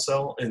with sickle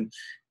cell, and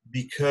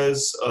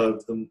because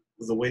of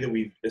the way that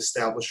we've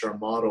established our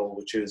model,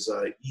 which is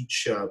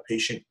each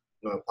patient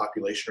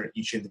population or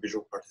each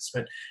individual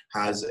participant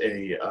has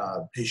a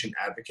patient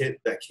advocate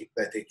that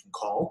they can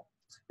call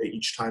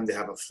each time they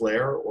have a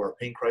flare or a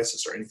pain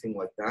crisis or anything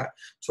like that,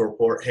 to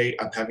report, hey,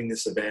 I'm having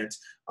this event.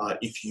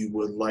 If you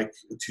would like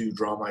to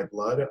draw my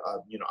blood,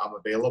 I'm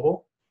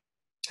available.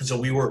 And so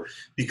we were,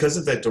 because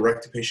of that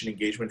direct-to-patient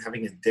engagement,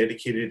 having a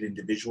dedicated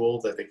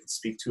individual that they could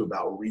speak to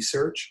about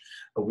research,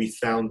 we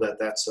found that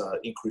that's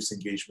increased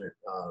engagement,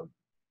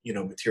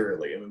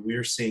 materially. I mean, we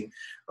are seeing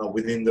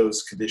within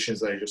those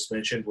conditions that I just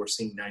mentioned, we're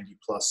seeing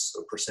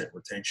 90+%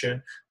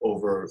 retention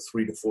over a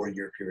 3 to 4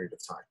 year period of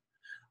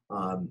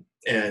time.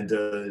 And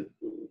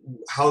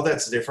how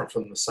that's different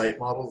from the site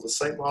model. The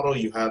site model,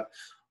 you have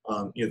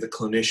the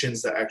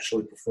clinicians that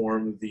actually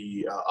perform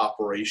the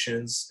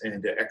operations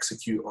and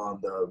execute on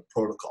the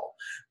protocol,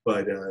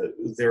 but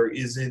there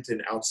isn't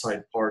an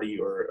outside party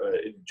or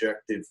an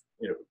objective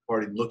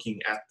party looking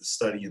at the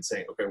study and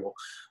saying, okay, well,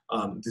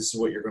 this is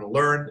what you're going to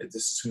learn.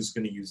 This is who's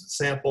going to use the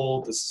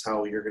sample. This is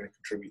how you're going to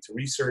contribute to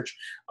research.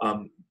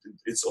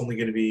 It's only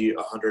going to be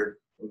 100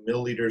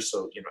 milliliters,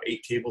 so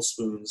 8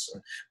 tablespoons,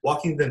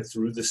 walking them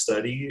through the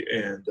study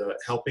and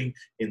helping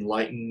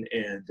enlighten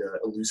and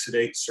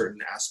elucidate certain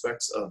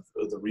aspects of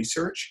the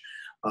research.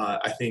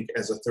 I think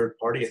as a third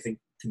party, I think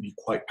can be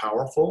quite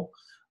powerful,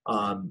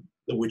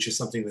 which is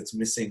something that's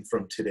missing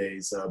from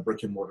today's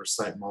brick and mortar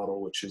site model,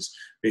 which is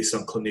based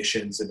on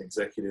clinicians and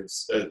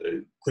executives,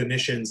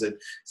 clinicians and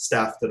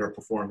staff that are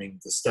performing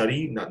the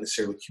study, not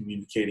necessarily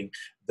communicating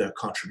the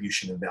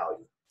contribution and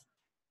value.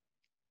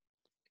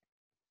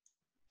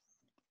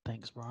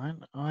 Thanks,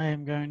 Brian. I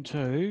am going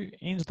to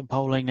end the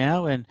polling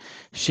now and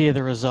share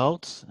the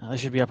results. They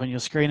should be up on your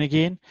screen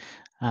again.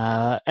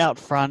 Out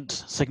front,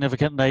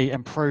 significantly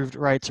improved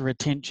rates of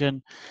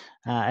retention,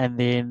 and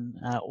then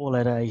all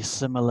at a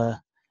similar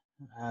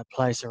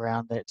place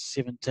around that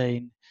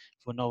 17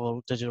 for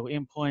novel digital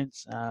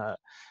endpoints,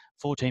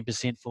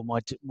 14% for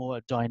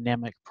more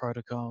dynamic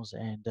protocols,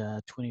 and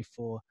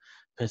 24%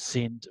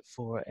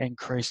 for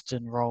increased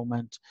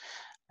enrolment.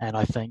 And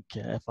I think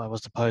if I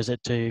was to pose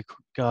it to you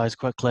guys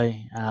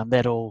quickly,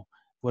 that all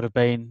would have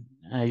been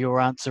your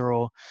answer,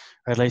 or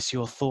at least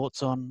your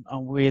thoughts on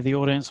where the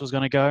audience was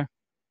going to go.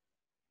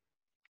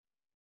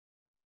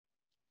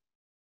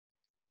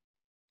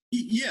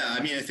 Yeah,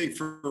 I mean, I think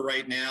for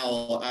right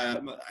now,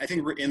 I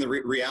think in the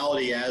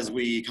reality, as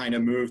we kind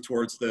of move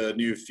towards the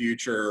new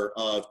future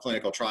of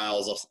clinical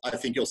trials, I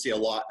think you'll see a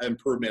lot of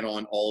improvement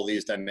on all of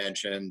these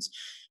dimensions.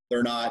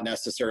 They're not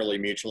necessarily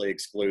mutually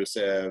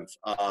exclusive,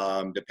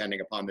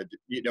 depending upon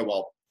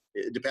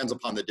it depends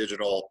upon the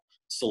digital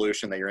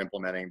solution that you're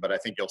implementing, but I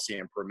think you'll see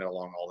improvement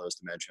along all those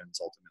dimensions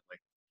ultimately.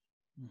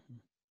 Mm-hmm.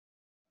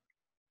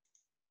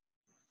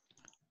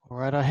 All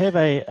right, I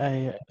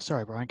have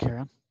sorry, Brian, carry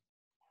on.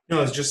 No,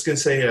 I was just going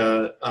to say,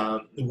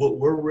 what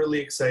we're really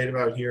excited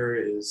about here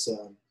is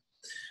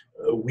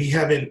we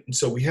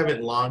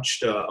haven't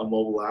launched a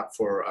mobile app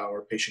for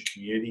our patient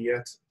community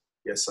yet.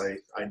 Yes,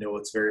 I know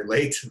it's very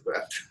late.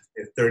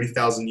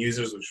 30,000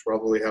 users, which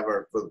probably have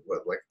our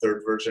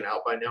third version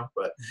out by now.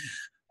 But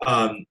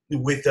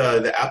with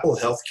the Apple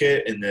Health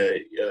Kit and the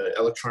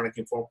electronic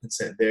informed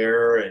consent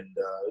there, and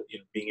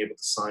being able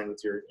to sign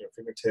with your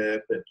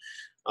fingertip, and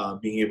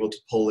being able to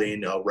pull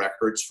in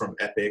records from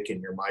Epic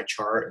and your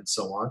MyChart and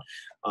so on.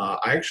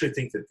 I actually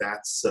think that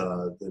that's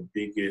the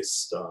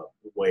biggest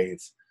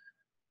wave.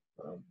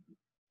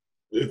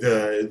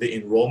 The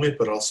enrollment,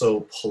 but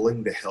also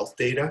pulling the health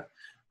data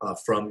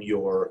from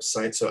your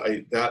site. So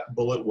that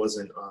bullet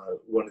wasn't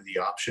one of the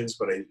options,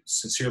 but I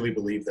sincerely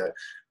believe that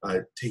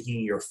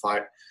taking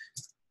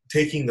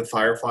the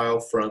FHIR file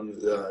from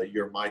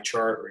your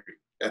MyChart or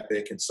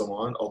Epic and so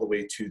on, all the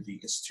way to the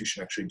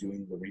institution actually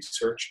doing the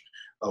research,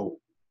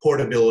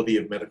 portability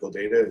of medical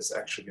data is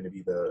actually going to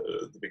be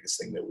the biggest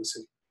thing that we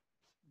see.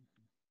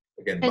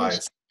 Again,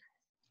 bias.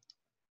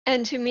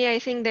 And to me, I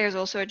think there's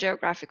also a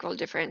geographical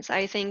difference.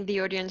 I think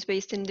the audience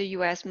based in the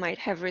US might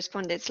have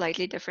responded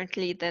slightly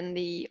differently than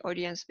the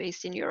audience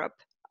based in Europe,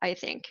 I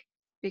think,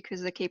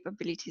 because the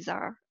capabilities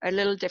are a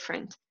little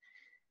different.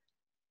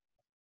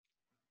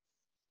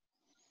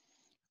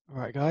 All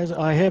right, guys,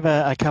 I have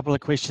a couple of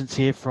questions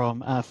here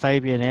from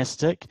Fabian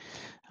Astic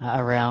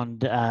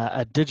around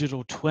a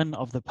digital twin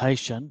of the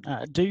patient.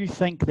 Do you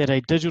think that a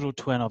digital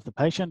twin of the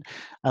patient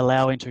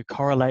allowing to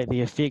correlate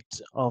the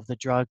effect of the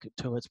drug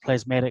to its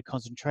plasmatic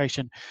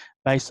concentration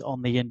based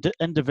on the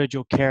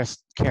individual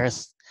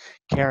characteristics,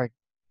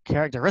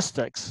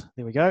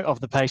 there we go, of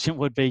the patient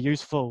would be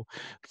useful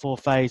for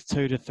phase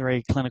 2 to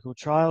 3 clinical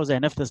trials?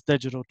 And if this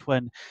digital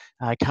twin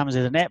comes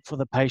as an app for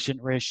the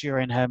patient,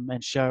 reassuring him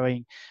and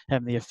showing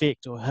him the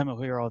effect, or him or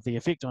her, of the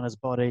effect on his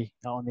body,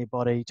 on their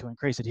body to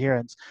increase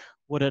adherence,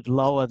 would it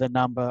lower the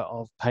number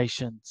of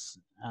patients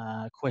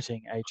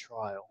quitting a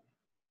trial?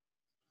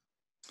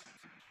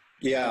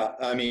 Yeah,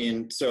 I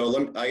mean,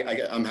 so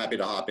I'm happy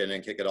to hop in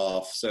and kick it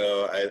off.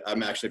 So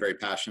I'm actually very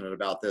passionate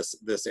about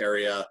this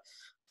area.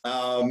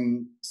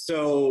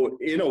 So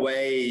in a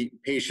way,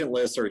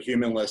 patientless or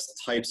humanless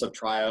types of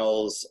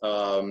trials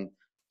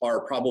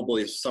are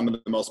probably some of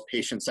the most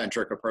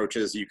patient-centric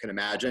approaches you can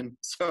imagine.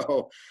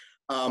 So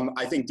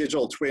I think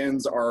digital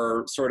twins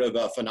are sort of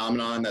a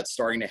phenomenon that's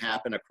starting to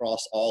happen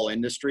across all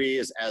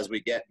industries. As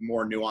we get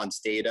more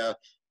nuanced data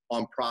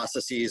on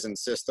processes and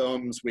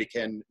systems, we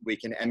can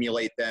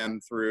emulate them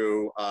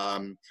through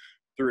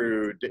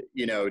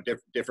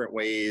different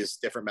ways,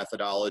 different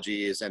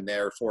methodologies, and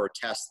therefore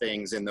test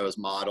things in those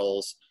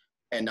models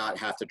and not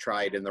have to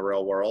try it in the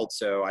real world.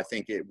 So I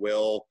think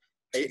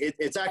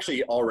it's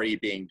actually already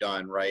being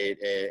done, right?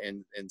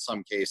 In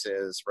some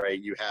cases, right?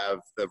 You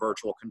have the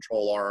virtual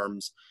control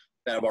arms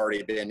that have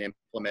already been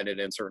implemented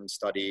in certain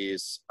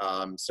studies.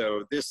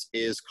 So this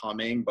is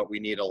coming, but we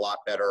need a lot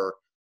better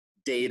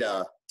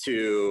data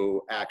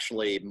to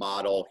actually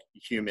model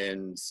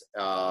humans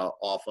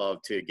off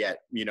of, to get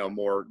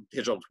more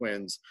digital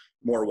twins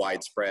more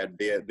widespread.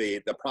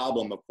 The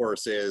problem, of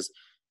course, is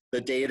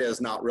the data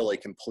is not really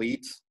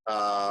complete,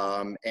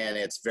 and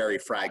it's very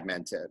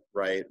fragmented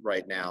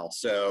right now.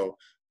 So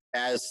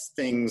as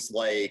things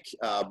like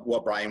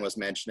what Brian was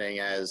mentioning,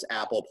 as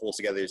Apple pulls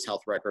together these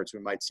health records, we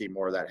might see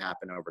more of that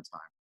happen over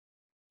time.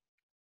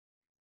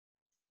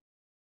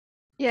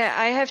 Yeah,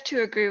 I have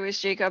to agree with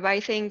Jacob. I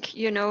think,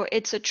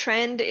 it's a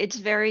trend, it's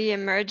very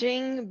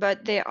emerging,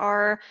 but there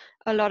are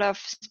a lot of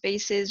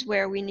spaces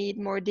where we need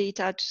more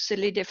data to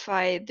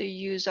solidify the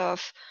use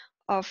of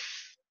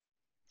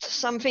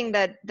something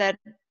that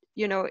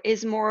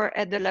is more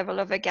at the level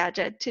of a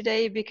gadget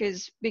today,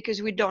 because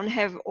we don't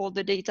have all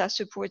the data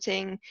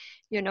supporting,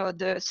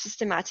 the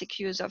systematic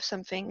use of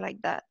something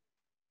like that.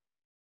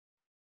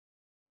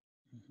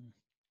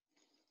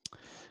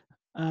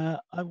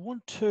 I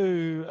want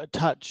to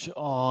touch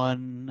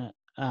on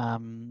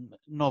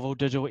novel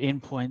digital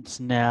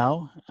endpoints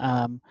now.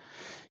 Can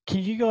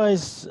you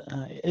guys,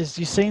 as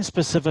you've seen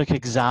specific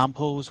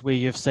examples where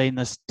you've seen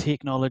this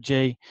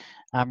technology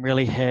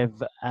really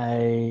have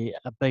a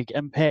big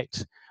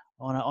impact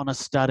on a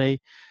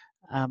study?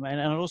 And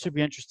I'd also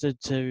be interested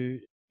to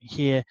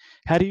hear,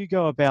 how do you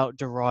go about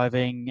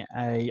deriving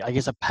a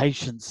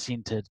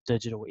patient-centered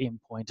digital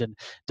endpoint, and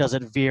does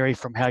it vary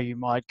from how you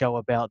might go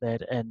about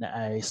that in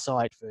a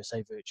site versus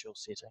a virtual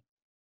setting?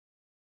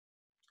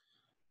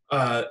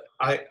 I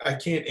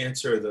can't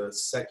answer the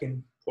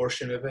second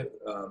portion of it,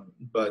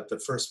 but the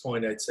first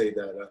point, I'd say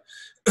that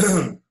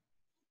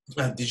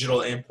digital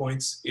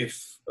endpoints,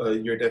 if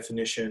your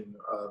definition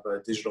of a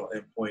digital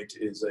endpoint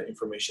is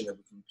information that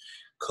we can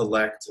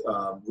collect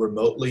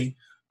remotely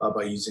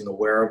by using a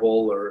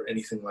wearable or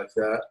anything like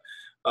that,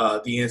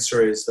 the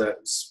answer is that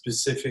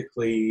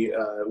specifically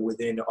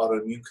within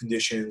autoimmune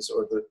conditions,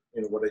 or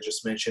what I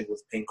just mentioned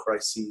with pain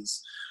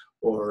crises,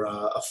 or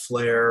a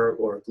flare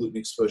or a gluten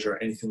exposure,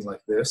 or anything like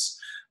this,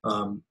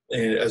 and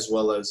as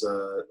well as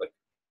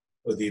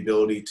with the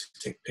ability to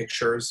take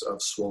pictures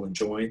of swollen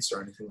joints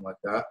or anything like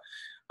that,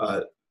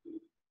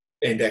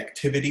 and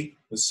activity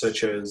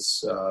such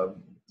as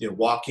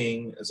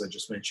walking, as I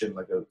just mentioned,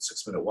 like a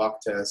 6-minute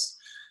walk test,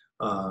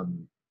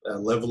 a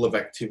level of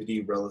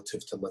activity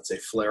relative to, let's say,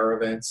 flare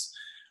events,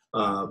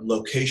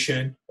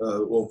 location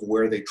of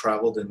where they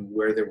traveled and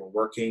where they were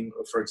working.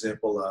 For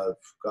example,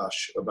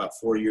 about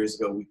 4 years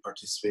ago, we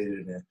participated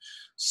in a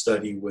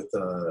study with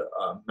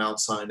Mount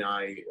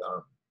Sinai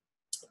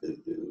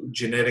the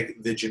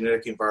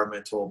genetic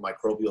environmental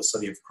microbial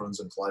study of Crohn's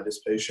and colitis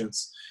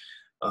patients.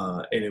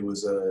 And it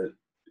was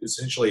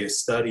essentially a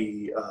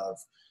study of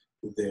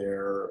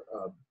their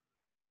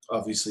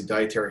obviously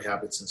dietary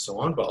habits and so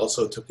on, but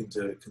also took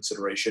into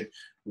consideration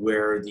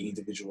where the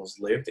individuals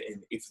lived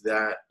and if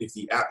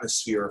the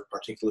atmosphere of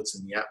particulates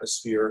in the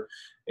atmosphere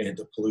and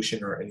the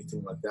pollution or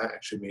anything like that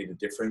actually made a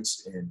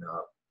difference in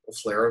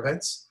flare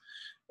events.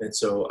 And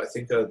so I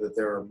think that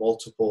there are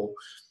multiple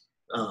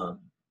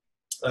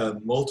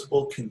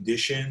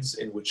conditions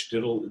in which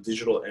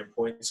digital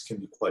endpoints can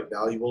be quite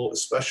valuable,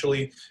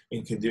 especially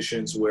in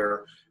conditions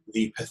where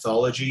the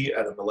pathology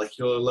at a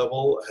molecular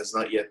level has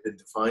not yet been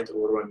defined.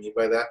 What do I mean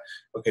by that?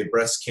 Okay,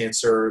 breast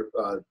cancer,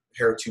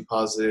 HER2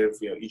 positive,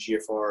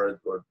 EGFR,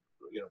 or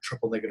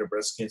triple negative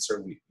breast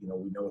cancer. We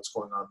know what's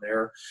going on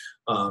there.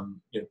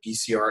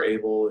 BCR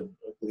able and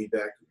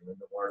Gleevec,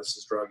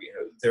 Novartis's drug.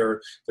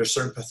 There's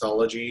certain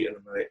pathology at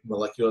a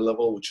molecular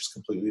level which is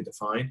completely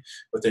defined.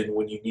 But then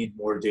when you need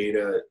more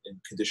data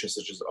in conditions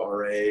such as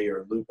RA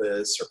or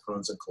lupus or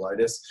Crohn's and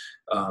colitis,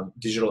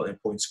 digital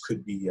endpoints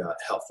could be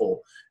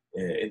helpful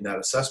in that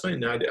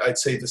assessment. And I'd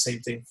say the same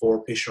thing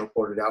for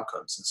patient-reported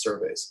outcomes and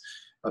surveys,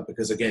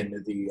 because again,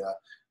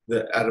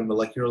 at a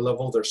molecular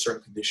level, there are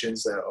certain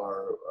conditions that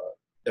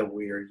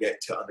we are yet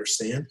to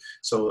understand.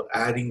 So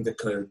adding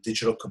the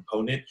digital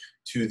component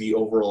to the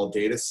overall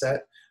data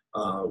set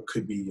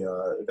could be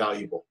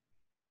valuable.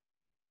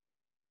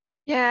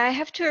 Yeah, I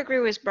have to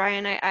agree with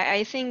Brian.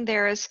 I think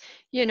there's,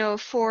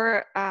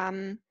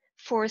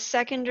 for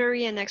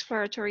secondary and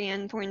exploratory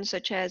endpoints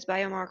such as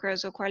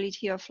biomarkers or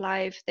quality of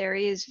life, there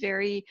is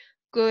very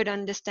good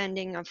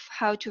understanding of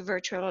how to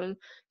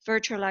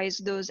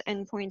virtualize those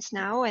endpoints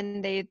now,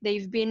 and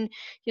they've been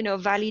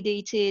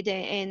validated,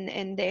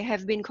 and there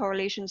have been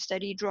correlation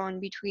study drawn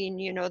between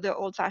the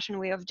old-fashioned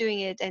way of doing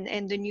it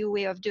and the new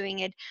way of doing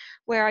it.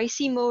 Where I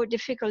see more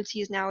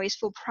difficulties now is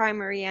for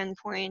primary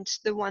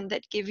endpoints, the one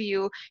that give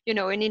you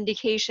an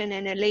indication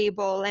and a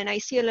label, and I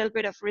see a little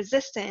bit of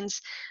resistance,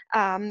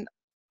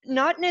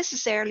 not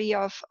necessarily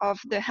of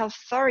the health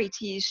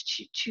authorities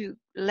to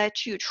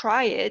let you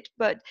try it,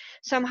 but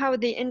somehow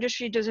the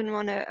industry doesn't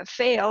want to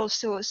fail.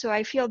 So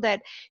I feel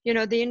that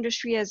the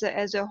industry as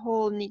a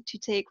whole need to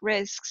take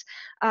risks.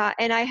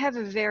 And I have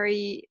a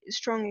very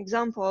strong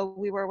example.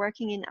 We were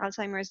working in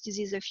Alzheimer's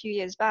disease a few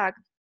years back.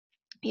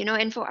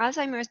 And for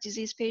Alzheimer's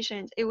disease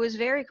patients, it was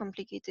very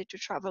complicated to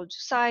travel to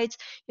sites,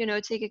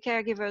 take a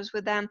caregivers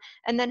with them,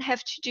 and then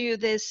have to do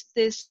this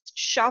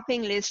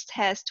shopping list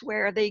test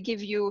where they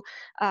give you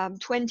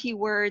 20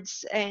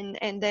 words and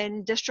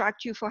then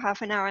distract you for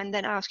half an hour and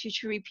then ask you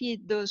to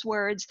repeat those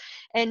words.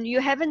 And you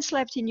haven't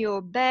slept in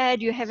your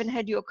bed, you haven't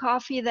had your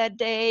coffee that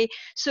day.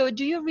 So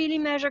do you really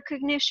measure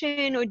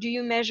cognition, or do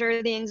you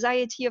measure the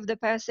anxiety of the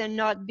person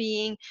not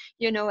being,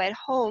 at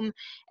home?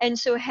 And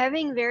so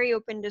having very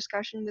open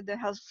discussion with the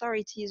health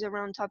authorities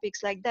around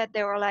topics like that,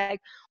 they were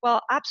like,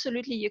 well,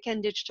 absolutely, you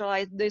can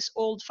digitalize this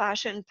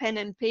old-fashioned pen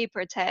and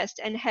paper test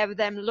and have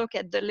them look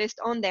at the list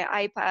on their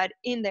iPad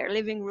in their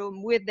living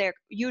room with their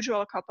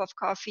usual cup of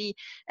coffee,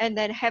 and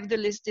then have the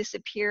list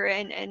disappear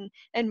and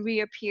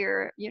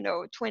reappear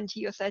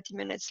 20 or 30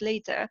 minutes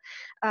later.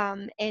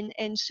 And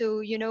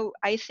so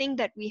I think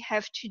that we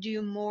have to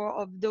do more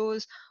of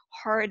those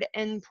hard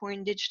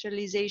endpoint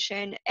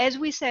digitalization, as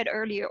we said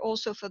earlier,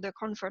 also for the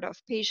comfort of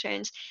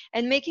patients,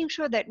 and making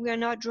sure that we are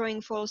not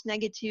drawing false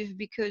negative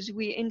because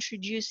we're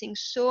introducing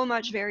so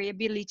much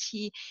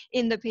variability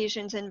in the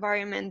patient's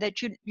environment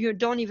that you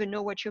don't even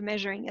know what you're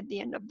measuring at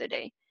the end of the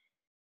day.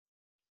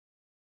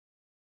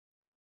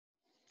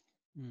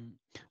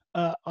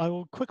 I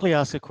will quickly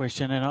ask a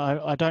question, and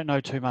I don't know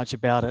too much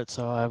about it,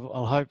 so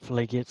I'll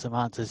hopefully get some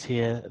answers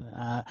here.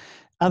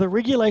 Are the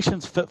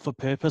regulations fit for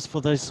purpose for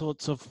those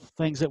sorts of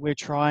things that we're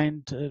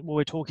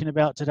talking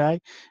about today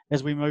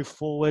as we move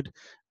forward?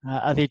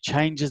 Are there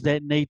changes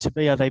that need to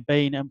be? Are they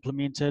being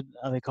implemented?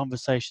 Are there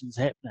conversations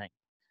happening?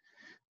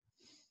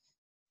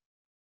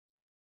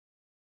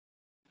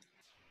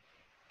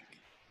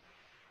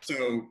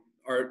 So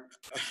are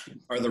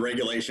the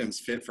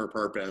regulations fit for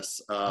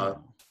purpose?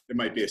 It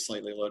might be a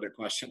slightly loaded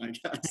question, I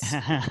guess.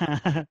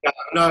 Yeah,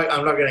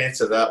 I'm not going to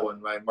answer that one.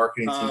 My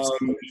marketing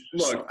team.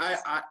 Look,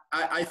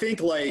 I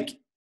think like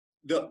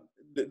the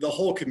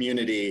whole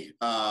community,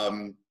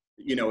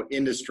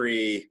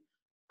 industry,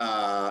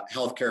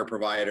 healthcare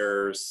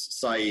providers,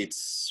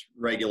 sites,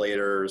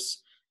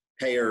 regulators,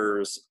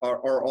 payers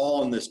are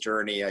all on this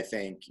journey. I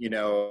think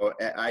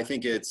I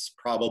think it's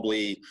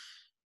probably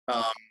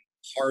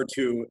hard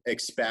to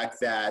expect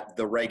that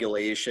the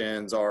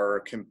regulations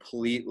are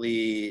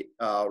completely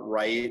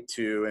right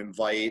to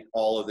invite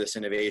all of this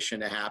innovation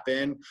to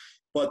happen,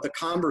 but the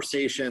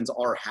conversations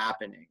are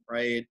happening,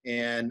 right?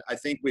 And I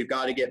think we've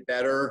got to get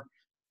better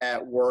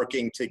at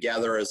working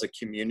together as a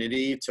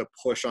community to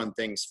push on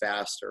things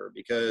faster,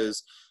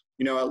 because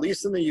at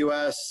least in the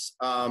US,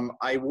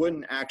 I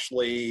wouldn't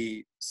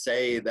actually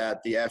say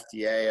that the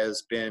FDA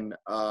has been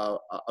a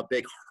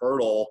big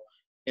hurdle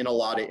in a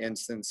lot of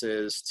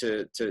instances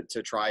to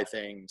try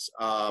things.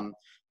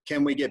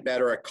 Can we get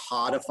better at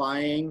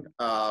codifying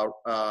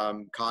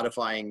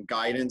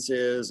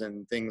guidances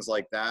and things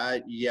like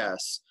that?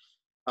 Yes.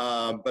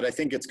 But I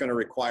think it's going to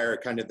require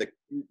kind of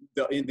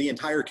the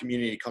entire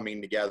community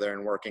coming together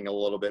and working a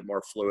little bit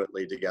more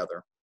fluidly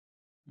together.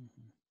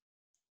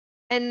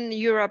 And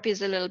Europe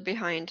is a little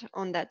behind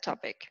on that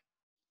topic.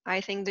 I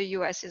think the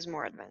US is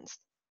more advanced.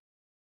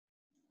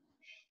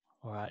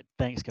 All right,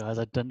 thanks guys.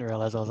 I didn't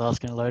realize I was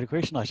asking a load of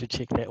questions. I should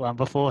check that one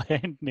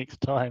beforehand next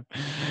time.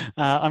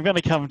 I'm going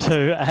to come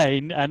to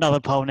another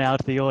poll now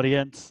to the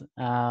audience.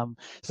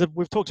 So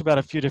we've talked about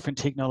a few different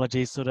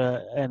technologies sort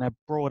of in a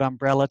broad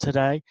umbrella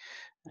today.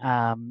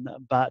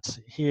 But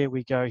here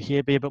we go,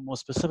 here be a bit more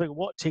specific.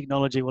 What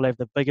technology will have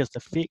the biggest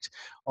effect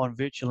on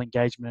virtual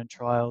engagement and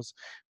trials?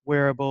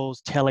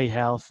 Wearables,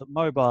 telehealth,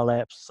 mobile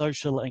apps,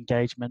 social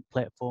engagement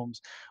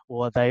platforms,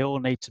 or they all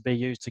need to be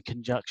used in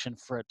conjunction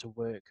for it to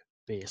work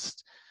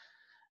best?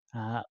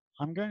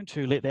 I'm going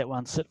to let that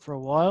one sit for a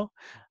while.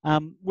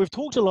 We've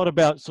talked a lot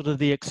about sort of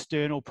the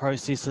external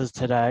processes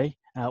today,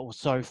 or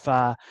so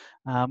far,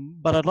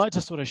 but I'd like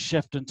to sort of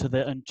shift into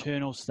the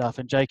internal stuff.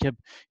 And Jacob,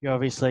 you're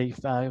obviously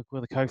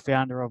were the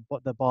co-founder of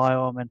the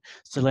Biome, and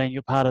Celine,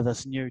 you're part of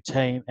this new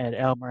team at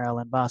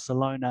Almirall in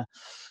Barcelona.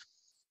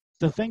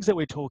 The things that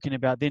we're talking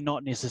about, they're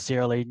not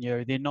necessarily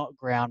new, they're not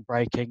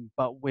groundbreaking,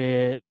 but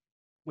we're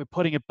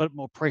putting a bit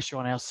more pressure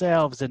on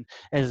ourselves and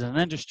as an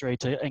industry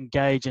to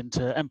engage and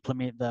to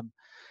implement them.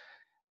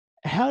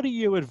 How do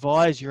you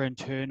advise your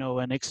internal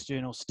and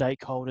external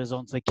stakeholders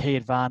on the key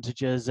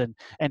advantages, and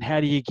how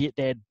do you get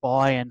that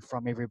buy-in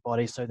from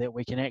everybody so that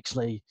we can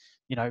actually,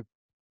 you know,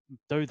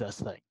 do this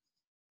thing?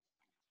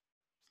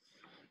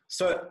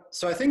 So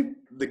I think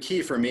the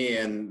key for me,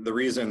 and the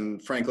reason,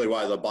 frankly,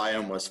 why the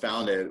Biome was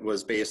founded,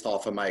 was based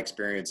off of my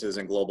experiences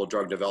in global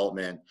drug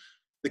development.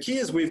 The key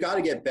is we've got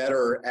to get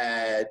better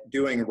at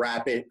doing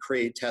rapid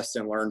create, test,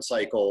 and learn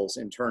cycles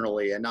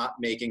internally, and not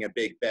making a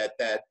big bet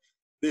that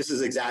this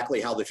is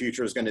exactly how the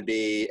future is going to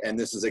be, and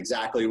this is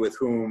exactly with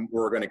whom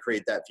we're going to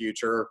create that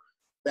future.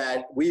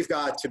 That we've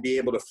got to be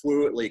able to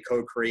fluidly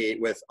co-create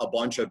with a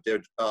bunch of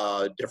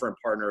different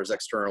partners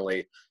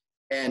externally.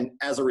 And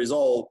as a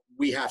result,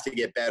 we have to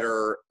get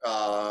better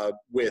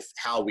with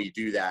how we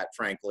do that,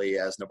 frankly,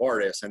 as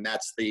Novartis. And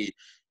that's the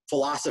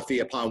philosophy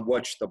upon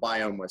which the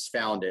Biome was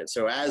founded.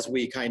 So as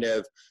we kind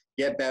of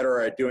get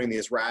better at doing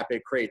these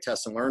rapid create,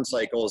 test, and learn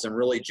cycles and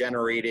really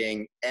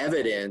generating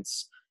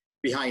evidence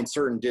behind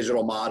certain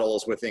digital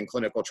models within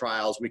clinical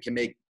trials, we can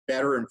make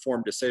better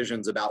informed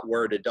decisions about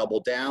where to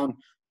double down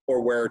or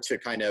where to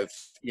kind of,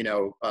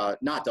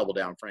 not double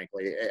down,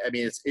 frankly. I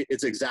mean,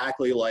 it's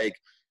exactly like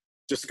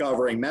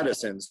discovering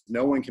medicines.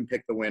 No one can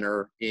pick the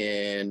winner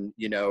in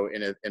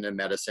a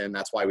medicine.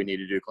 That's why we need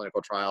to do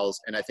clinical trials.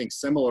 And I think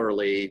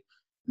similarly,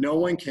 no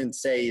one can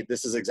say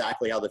this is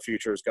exactly how the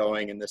future is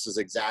going and this is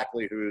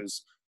exactly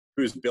who's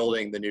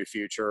building the new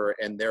future.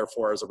 And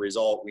therefore, as a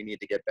result, we need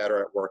to get better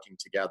at working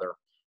together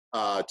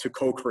to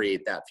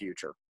co-create that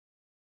future.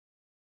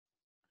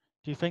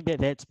 Do you think that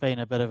that's been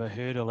a bit of a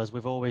hurdle, as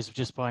we've always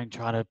just been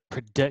trying to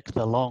predict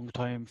the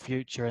long-term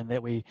future, and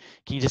that we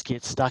can just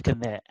get stuck in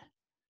that?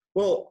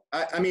 Well,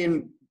 I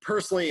mean,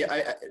 personally,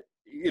 I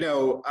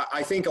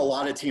think a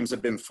lot of teams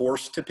have been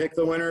forced to pick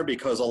the winner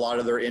because a lot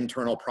of their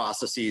internal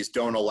processes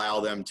don't allow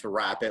them to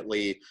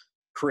rapidly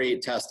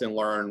create, test, and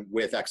learn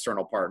with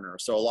external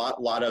partners. So a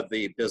lot of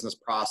the business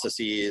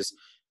processes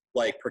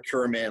like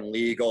procurement,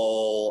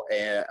 legal,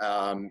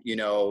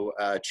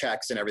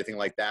 checks and everything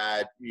like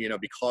that,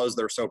 because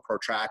they're so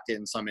protracted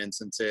in some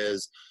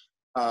instances,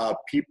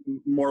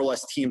 more or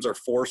less teams are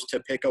forced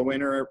to pick a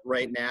winner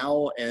right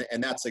now.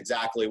 And that's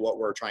exactly what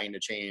we're trying to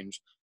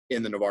change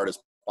in the Novartis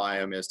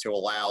Biome, is to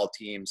allow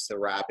teams to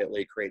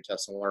rapidly create,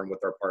 test, and learn with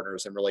their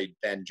partners and really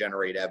then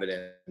generate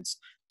evidence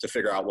to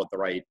figure out what the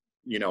right,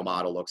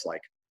 model looks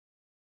like.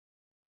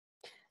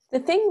 The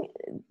thing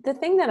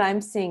that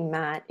I'm seeing,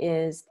 Matt,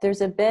 is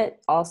there's a bit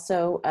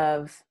also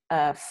of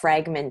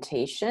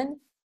fragmentation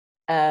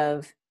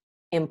of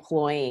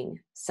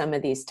employing some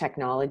of these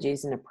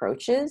technologies and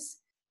approaches.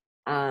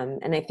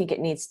 And I think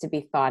it needs to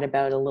be thought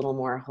about a little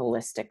more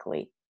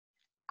holistically.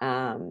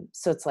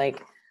 So it's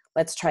like,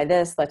 let's try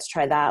this, let's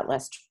try that,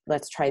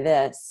 let's try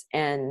this.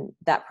 And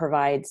that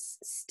provides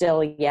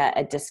still yet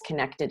a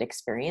disconnected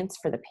experience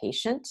for the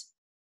patient.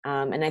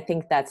 And I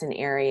think that's an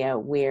area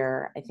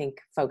where I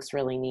think folks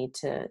really need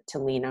to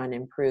lean on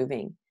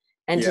improving.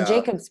 And to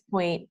Jacob's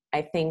point,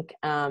 I think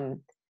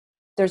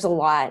there's a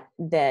lot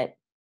that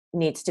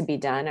needs to be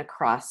done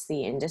across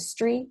the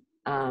industry,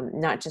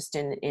 not just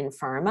in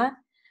pharma,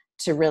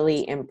 to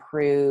really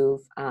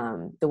improve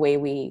the way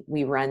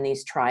we run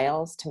these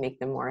trials to make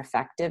them more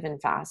effective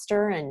and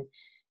faster. And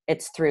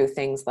it's through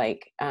things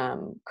like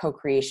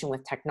co-creation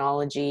with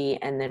technology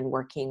and then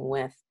working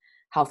with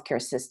healthcare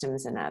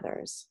systems and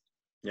others.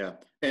 Yeah,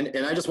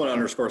 and I just want to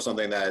underscore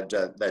something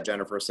that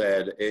Jennifer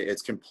said.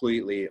 It's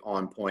completely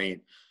on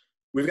point.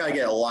 We've got to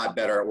get a lot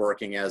better at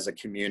working as a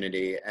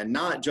community, and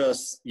not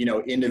just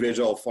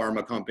individual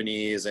pharma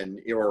companies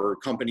or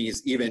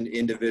companies, even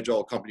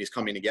individual companies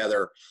coming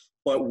together,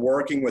 but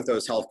working with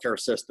those healthcare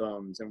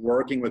systems and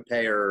working with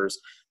payers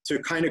to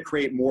kind of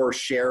create more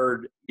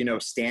shared,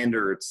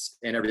 standards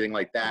and everything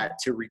like that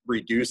to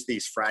reduce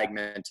these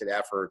fragmented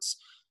efforts,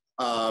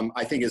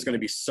 I think is going to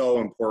be so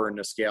important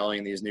to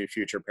scaling these new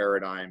future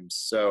paradigms.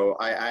 So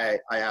I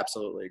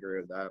absolutely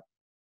agree with that.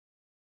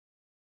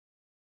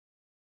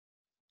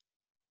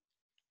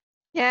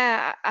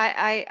 Yeah,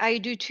 I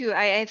do too.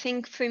 I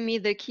think for me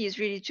the key is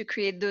really to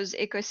create those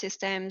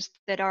ecosystems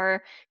that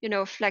are,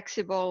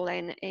 flexible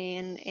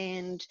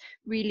and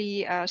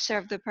really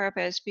serve the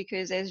purpose.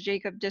 Because as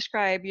Jacob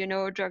described,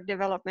 drug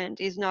development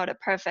is not a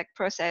perfect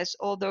process.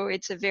 Although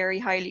it's a very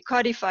highly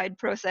codified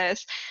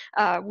process,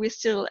 we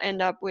still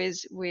end up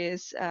with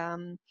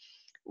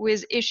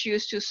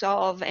issues to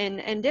solve,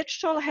 and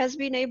digital has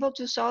been able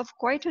to solve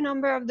quite a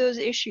number of those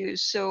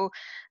issues. So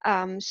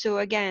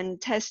again,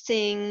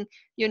 testing,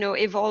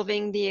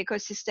 evolving the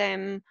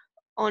ecosystem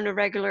on a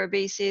regular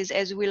basis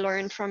as we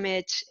learn from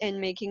it, and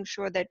making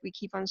sure that we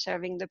keep on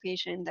serving the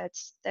patient.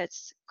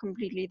 That's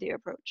completely the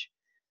approach.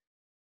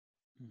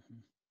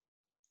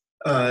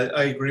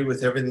 I agree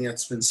with everything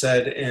that's been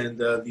said, and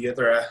the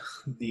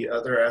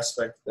other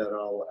aspect that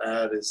I'll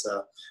add is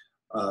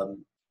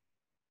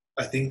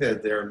I think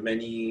that there are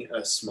many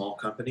small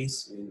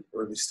companies in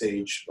early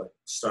stage, like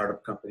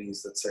startup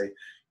companies, that say,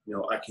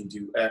 I can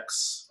do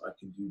X, I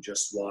can do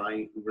just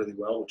Y really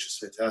well, which is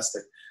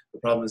fantastic. The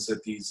problem is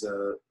that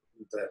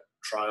that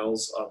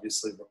trials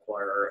obviously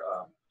require,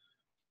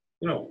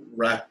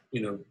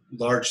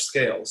 large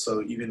scale.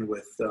 So even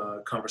with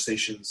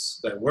conversations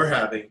that we're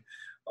having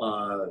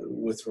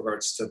with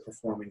regards to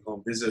performing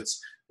home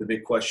visits, the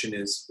big question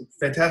is,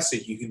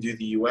 fantastic, you can do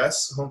the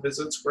US home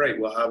visits, great.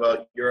 Well, how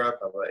about Europe?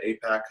 How about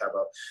APAC?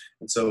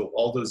 And so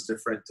all those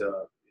different,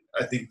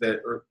 I think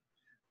that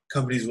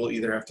companies will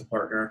either have to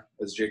partner,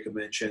 as Jacob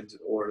mentioned,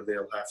 or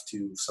they'll have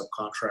to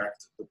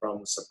subcontract. The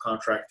problem with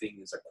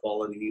subcontracting is that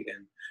quality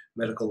and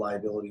medical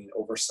liability and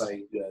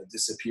oversight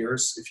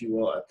disappears, if you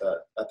will, at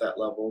that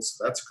level.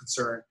 So that's a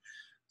concern.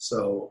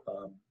 So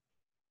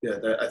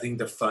I think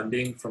the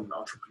funding from an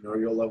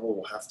entrepreneurial level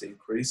will have to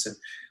increase, and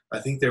I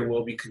think there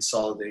will be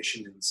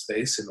consolidation in the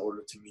space in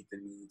order to meet the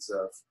needs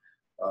of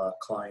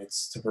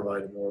clients to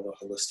provide a more of a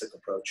holistic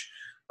approach.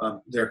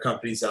 There are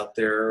companies out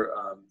there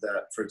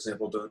that, for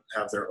example, don't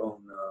have their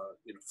own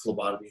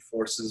phlebotomy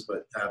forces,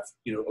 but have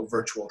a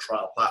virtual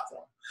trial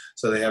platform.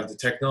 So they have the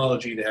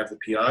technology, they have the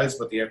PIs,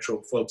 but the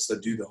actual folks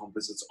that do the home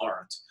visits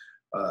aren't.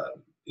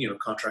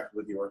 Contracted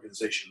with the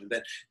organization. And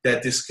then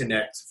that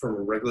disconnect from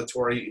a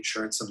regulatory,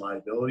 insurance, and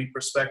liability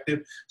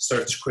perspective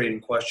starts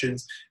creating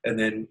questions. And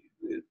then,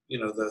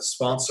 the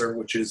sponsor,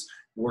 which is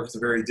worked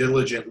very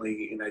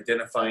diligently in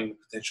identifying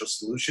potential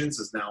solutions,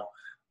 is now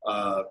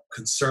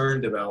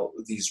concerned about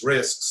these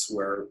risks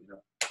where,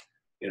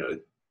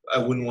 I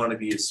wouldn't want to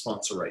be a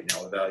sponsor right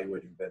now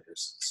evaluating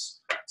vendors.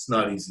 It's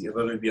not easy.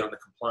 Above and beyond the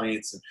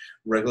compliance and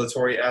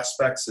regulatory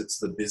aspects, it's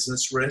the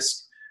business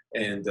risk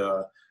and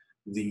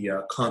the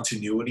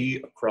continuity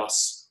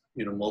across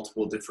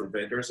multiple different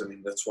vendors. I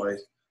mean, that's why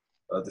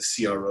the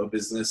CRO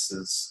business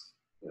is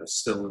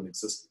still in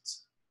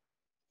existence.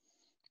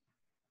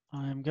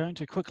 I'm going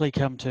to quickly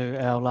come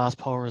to our last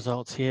poll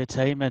results here,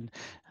 team, and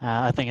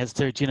I think it's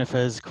to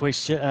Jennifer's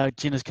question,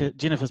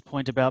 Jennifer's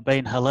point about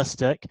being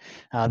holistic.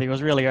 There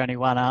was really only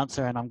one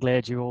answer, and I'm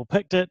glad you all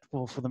picked it.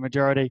 Well, for the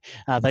majority,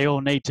 they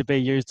all need to be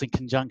used in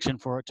conjunction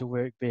for it to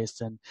work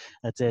best, and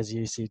it's as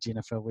you said,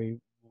 Jennifer. We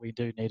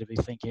do need to be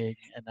thinking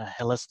in a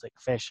holistic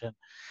fashion.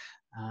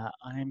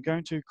 I am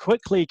going to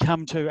quickly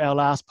come to our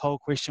last poll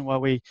question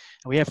while we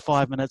have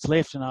 5 minutes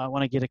left, and I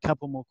want to get a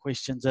couple more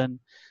questions in.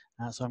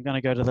 So I'm going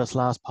to go to this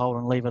last poll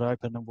and leave it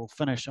open, and we'll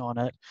finish on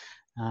it.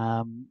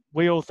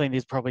 We all think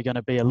there's probably going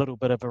to be a little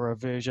bit of a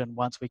reversion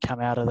once we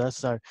come out of this.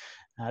 So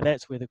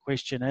that's where the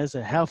question is.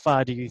 How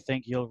far do you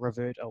think you'll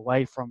revert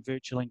away from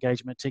virtual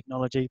engagement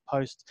technology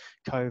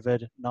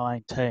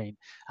post-COVID-19?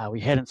 We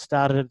hadn't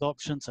started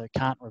adoption, so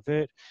can't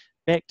revert.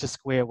 Back to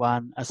square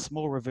one, a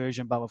small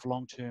reversion, but with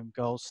long-term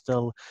goals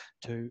still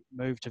to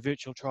move to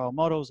virtual trial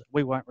models.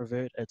 We won't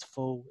revert. It's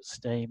full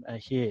steam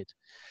ahead.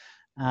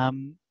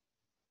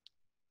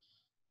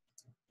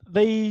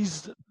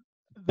 These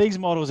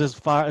models,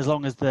 as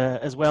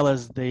well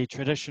as the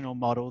traditional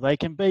model, they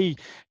can be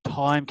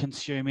time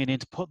consuming, and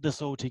to put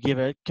this all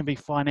together, it can be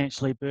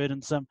financially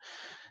burdensome.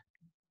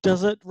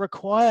 Does it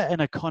require an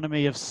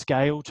economy of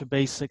scale to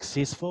be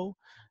successful,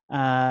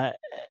 or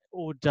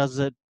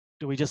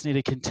do we just need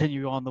to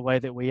continue on the way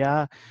that we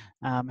are?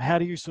 How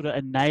do you sort of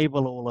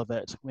enable all of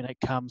it when it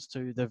comes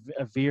to the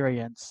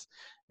variance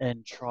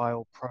in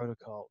trial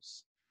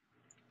protocols?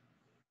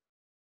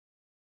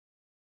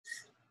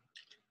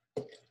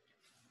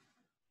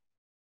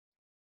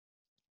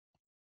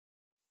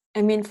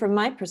 I mean, from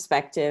my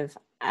perspective,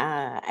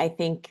 I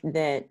think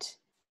that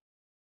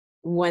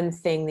one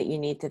thing that you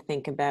need to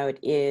think about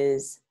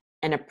is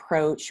an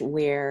approach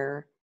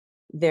where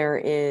there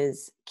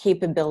is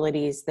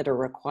capabilities that are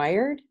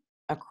required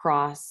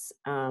across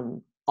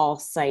all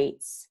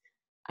sites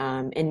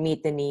and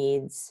meet the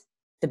needs,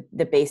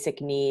 the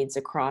basic needs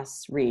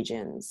across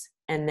regions.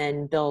 and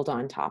then build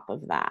on top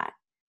of that.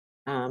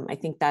 I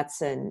think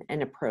that's an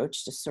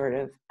approach to sort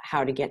of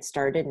how to get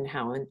started and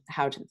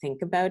how to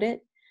think about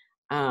it,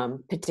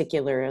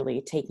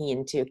 particularly taking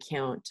into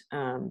account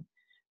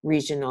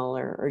regional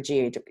or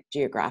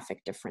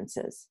geographic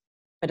differences.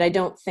 But I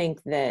don't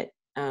think that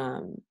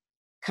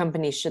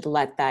companies should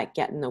let that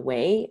get in the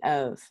way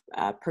of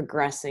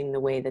progressing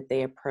the way that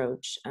they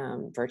approach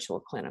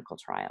virtual clinical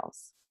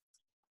trials.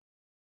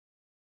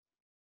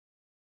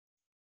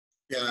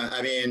 Yeah,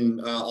 I mean,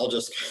 I'll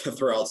just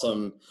throw out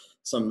some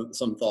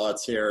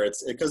thoughts here.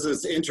 It's because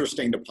it's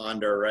interesting to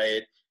ponder,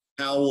 right?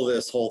 How will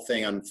this whole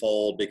thing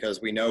unfold?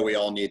 Because we know we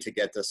all need to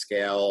get to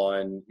scale,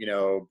 and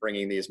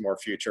bringing these more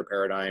future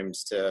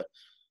paradigms to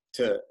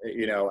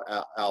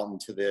out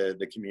into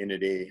the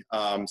community.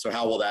 So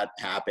how will that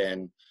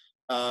happen?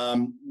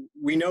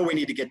 We know we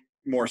need to get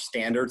more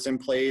standards in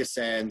place,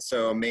 and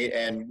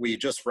we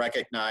just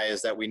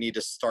recognize that we need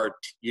to start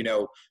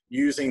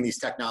using these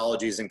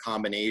technologies in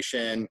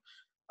combination.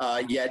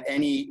 Yet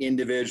any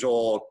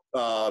individual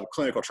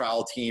clinical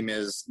trial team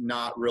is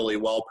not really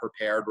well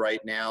prepared right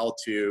now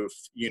to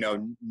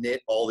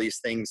knit all these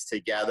things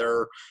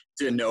together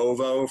de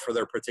novo for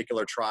their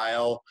particular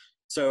trial.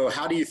 So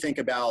how do you think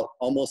about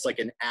almost like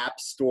an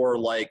app store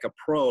like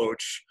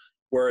approach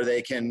where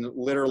they can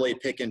literally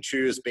pick and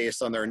choose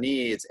based on their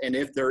needs? And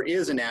if there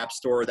is an app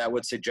store that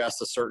would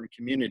suggest a certain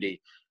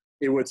community,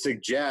 it would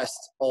suggest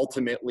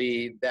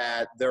ultimately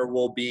that there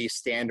will be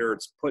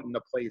standards put into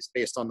place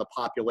based on the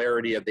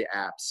popularity of the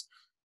apps.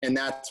 And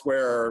that's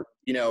where,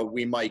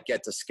 we might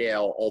get to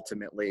scale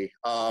ultimately.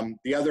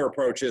 The other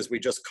approach is we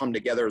just come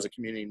together as a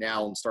community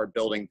now and start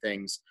building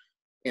things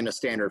in a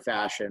standard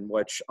fashion,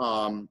 which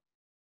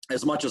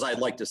as much as I'd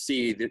like to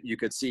see, that you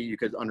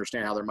could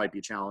understand how there might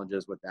be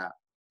challenges with that.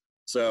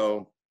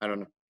 So I don't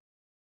know.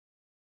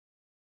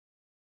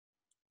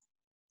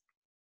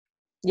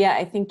 Yeah,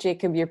 I think,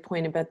 Jacob, your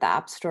point about the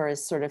App Store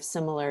is sort of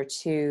similar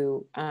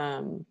to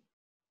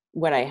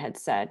what I had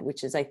said,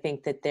 which is I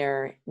think that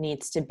there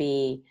needs to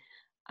be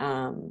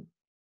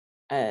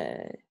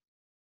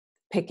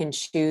pick and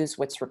choose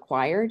what's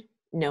required,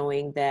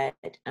 knowing that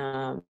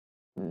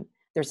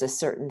there's a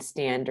certain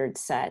standard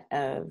set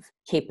of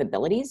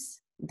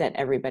capabilities that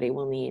everybody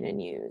will need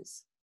and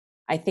use.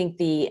 I think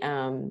the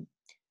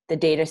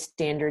data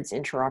standards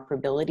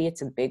interoperability,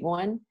 it's a big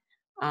one.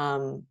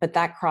 But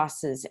that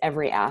crosses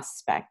every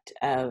aspect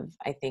of,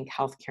 I think,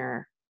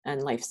 healthcare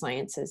and life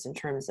sciences in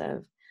terms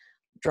of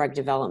drug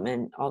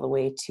development all the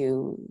way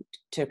to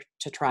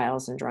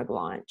trials and drug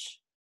launch.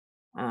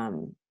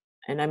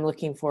 And I'm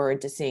looking forward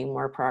to seeing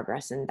more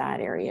progress in that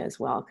area as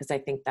well, because I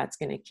think that's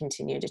going to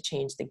continue to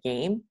change the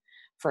game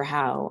for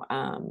how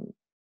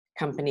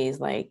companies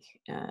like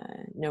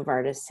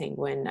Novartis,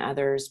 Sanguine,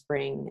 others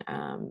bring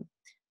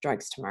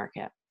drugs to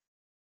market.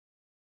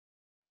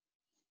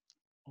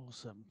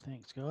 Awesome,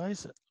 thanks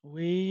guys.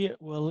 We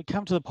will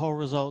come to the poll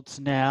results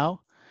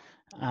now,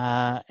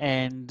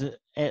 and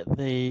at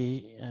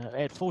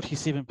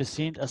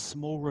 47%, a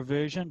small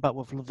reversion, but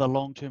with the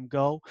long-term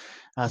goal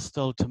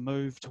still to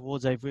move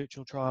towards a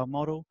virtual trial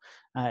model.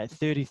 At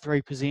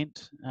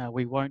 33%,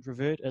 we won't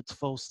revert, it's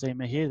full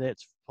steam ahead.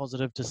 That's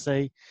positive to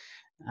see.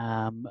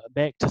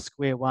 Back to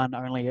square one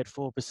only at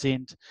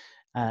 4%.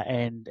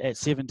 And at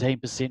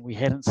 17%, we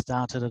hadn't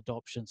started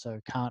adoption, so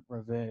can't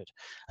revert.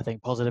 I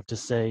think positive to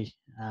see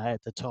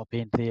at the top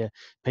end there,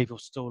 people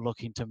still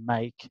looking to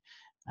make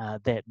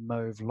that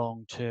move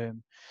long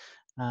term.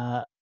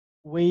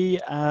 We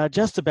are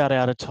just about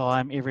out of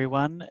time,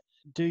 everyone.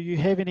 Do you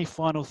have any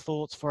final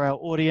thoughts for our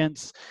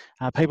audience,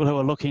 people who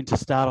are looking to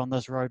start on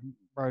this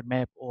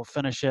roadmap or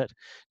finish it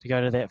to go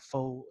to that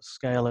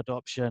full-scale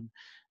adoption?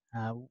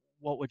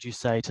 What would you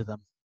say to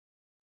them?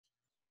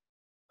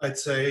 I'd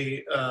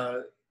say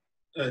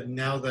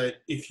now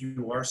that if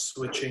you are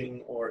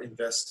switching or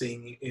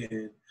investing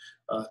in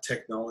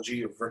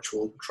technology or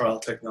virtual trial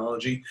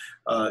technology,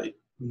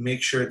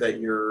 make sure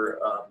that you're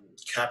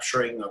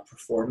capturing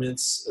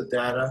performance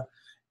data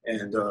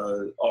and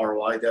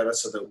ROI data,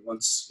 so that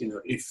once,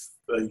 if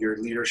your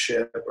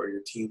leadership or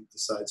your team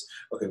decides,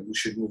 okay, we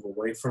should move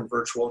away from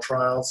virtual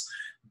trials,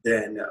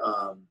 then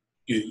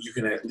you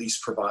can at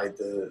least provide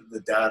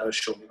the data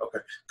showing, okay,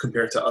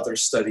 compared to other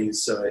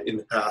studies in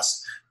the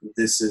past,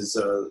 this is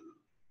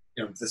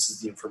this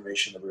is the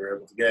information that we were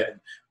able to get, and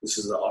this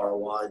is the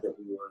ROI that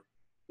we were,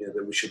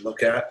 that we should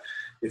look at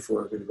if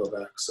we're going to go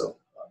back. So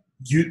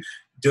you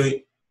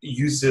don't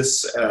use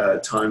this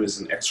time as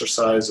an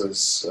exercise,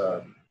 as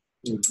a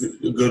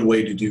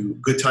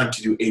good time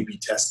to do A/B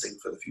testing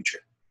for the future.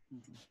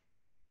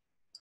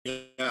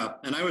 Yeah,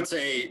 and I would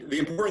say the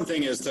important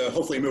thing is to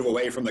hopefully move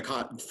away from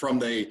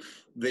the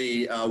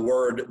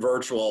word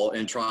virtual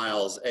in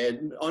trials,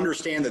 and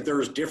understand that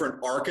there's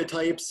different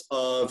archetypes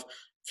of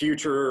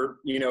future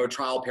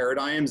trial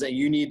paradigms, and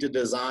you need to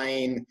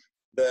design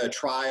the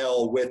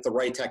trial with the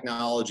right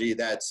technology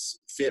that's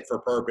fit for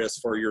purpose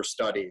for your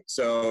study.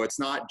 So it's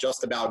not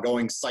just about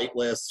going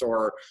siteless,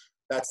 or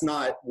that's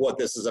not what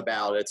this is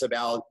about. It's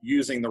about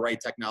using the right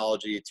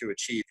technology to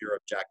achieve your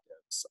objective.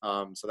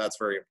 So that's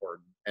very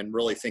important, and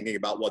really thinking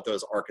about what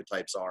those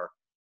archetypes are.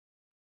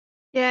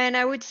 Yeah, and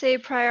I would say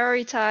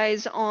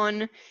prioritize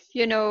on,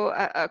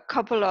 a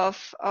couple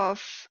of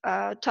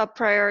top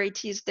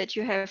priorities that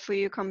you have for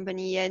your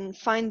company, and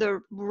find the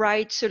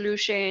right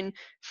solution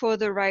for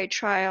the right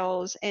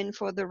trials and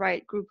for the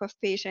right group of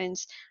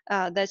patients.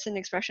 That's an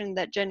expression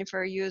that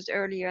Jennifer used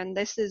earlier, and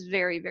this is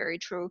very, very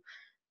true.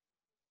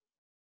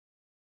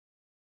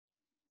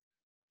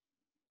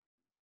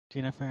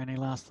 Jennifer, any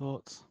last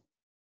thoughts?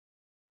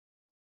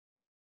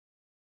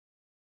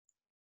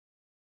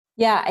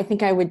 Yeah, I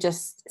think I would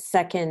just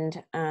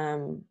second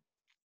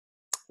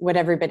what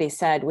everybody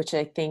said, which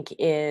I think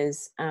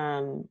is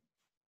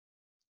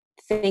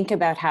think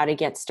about how to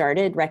get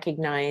started,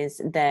 recognize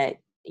that,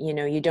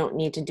 you don't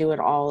need to do it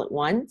all at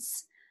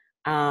once,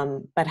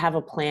 but have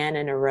a plan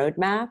and a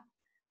roadmap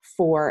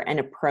for an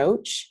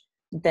approach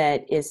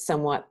that is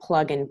somewhat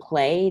plug and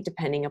play,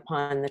 depending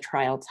upon the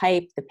trial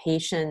type, the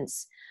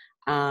patients,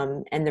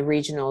 and the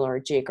regional or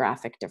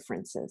geographic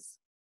differences.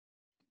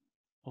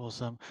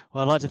 Awesome.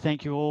 Well, I'd like to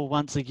thank you all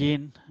once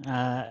again,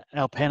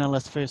 our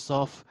panelists first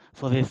off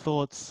for their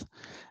thoughts,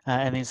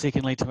 and then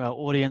secondly to our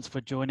audience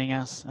for joining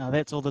us.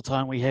 That's all the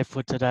time we have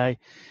for today.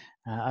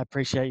 I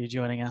appreciate you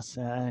joining us.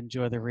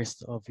 Enjoy the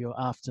rest of your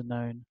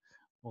afternoon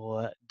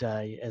or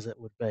day as it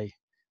would be.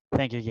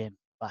 Thank you again.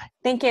 Bye.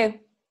 Thank you.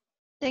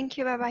 Thank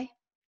you. Bye-bye.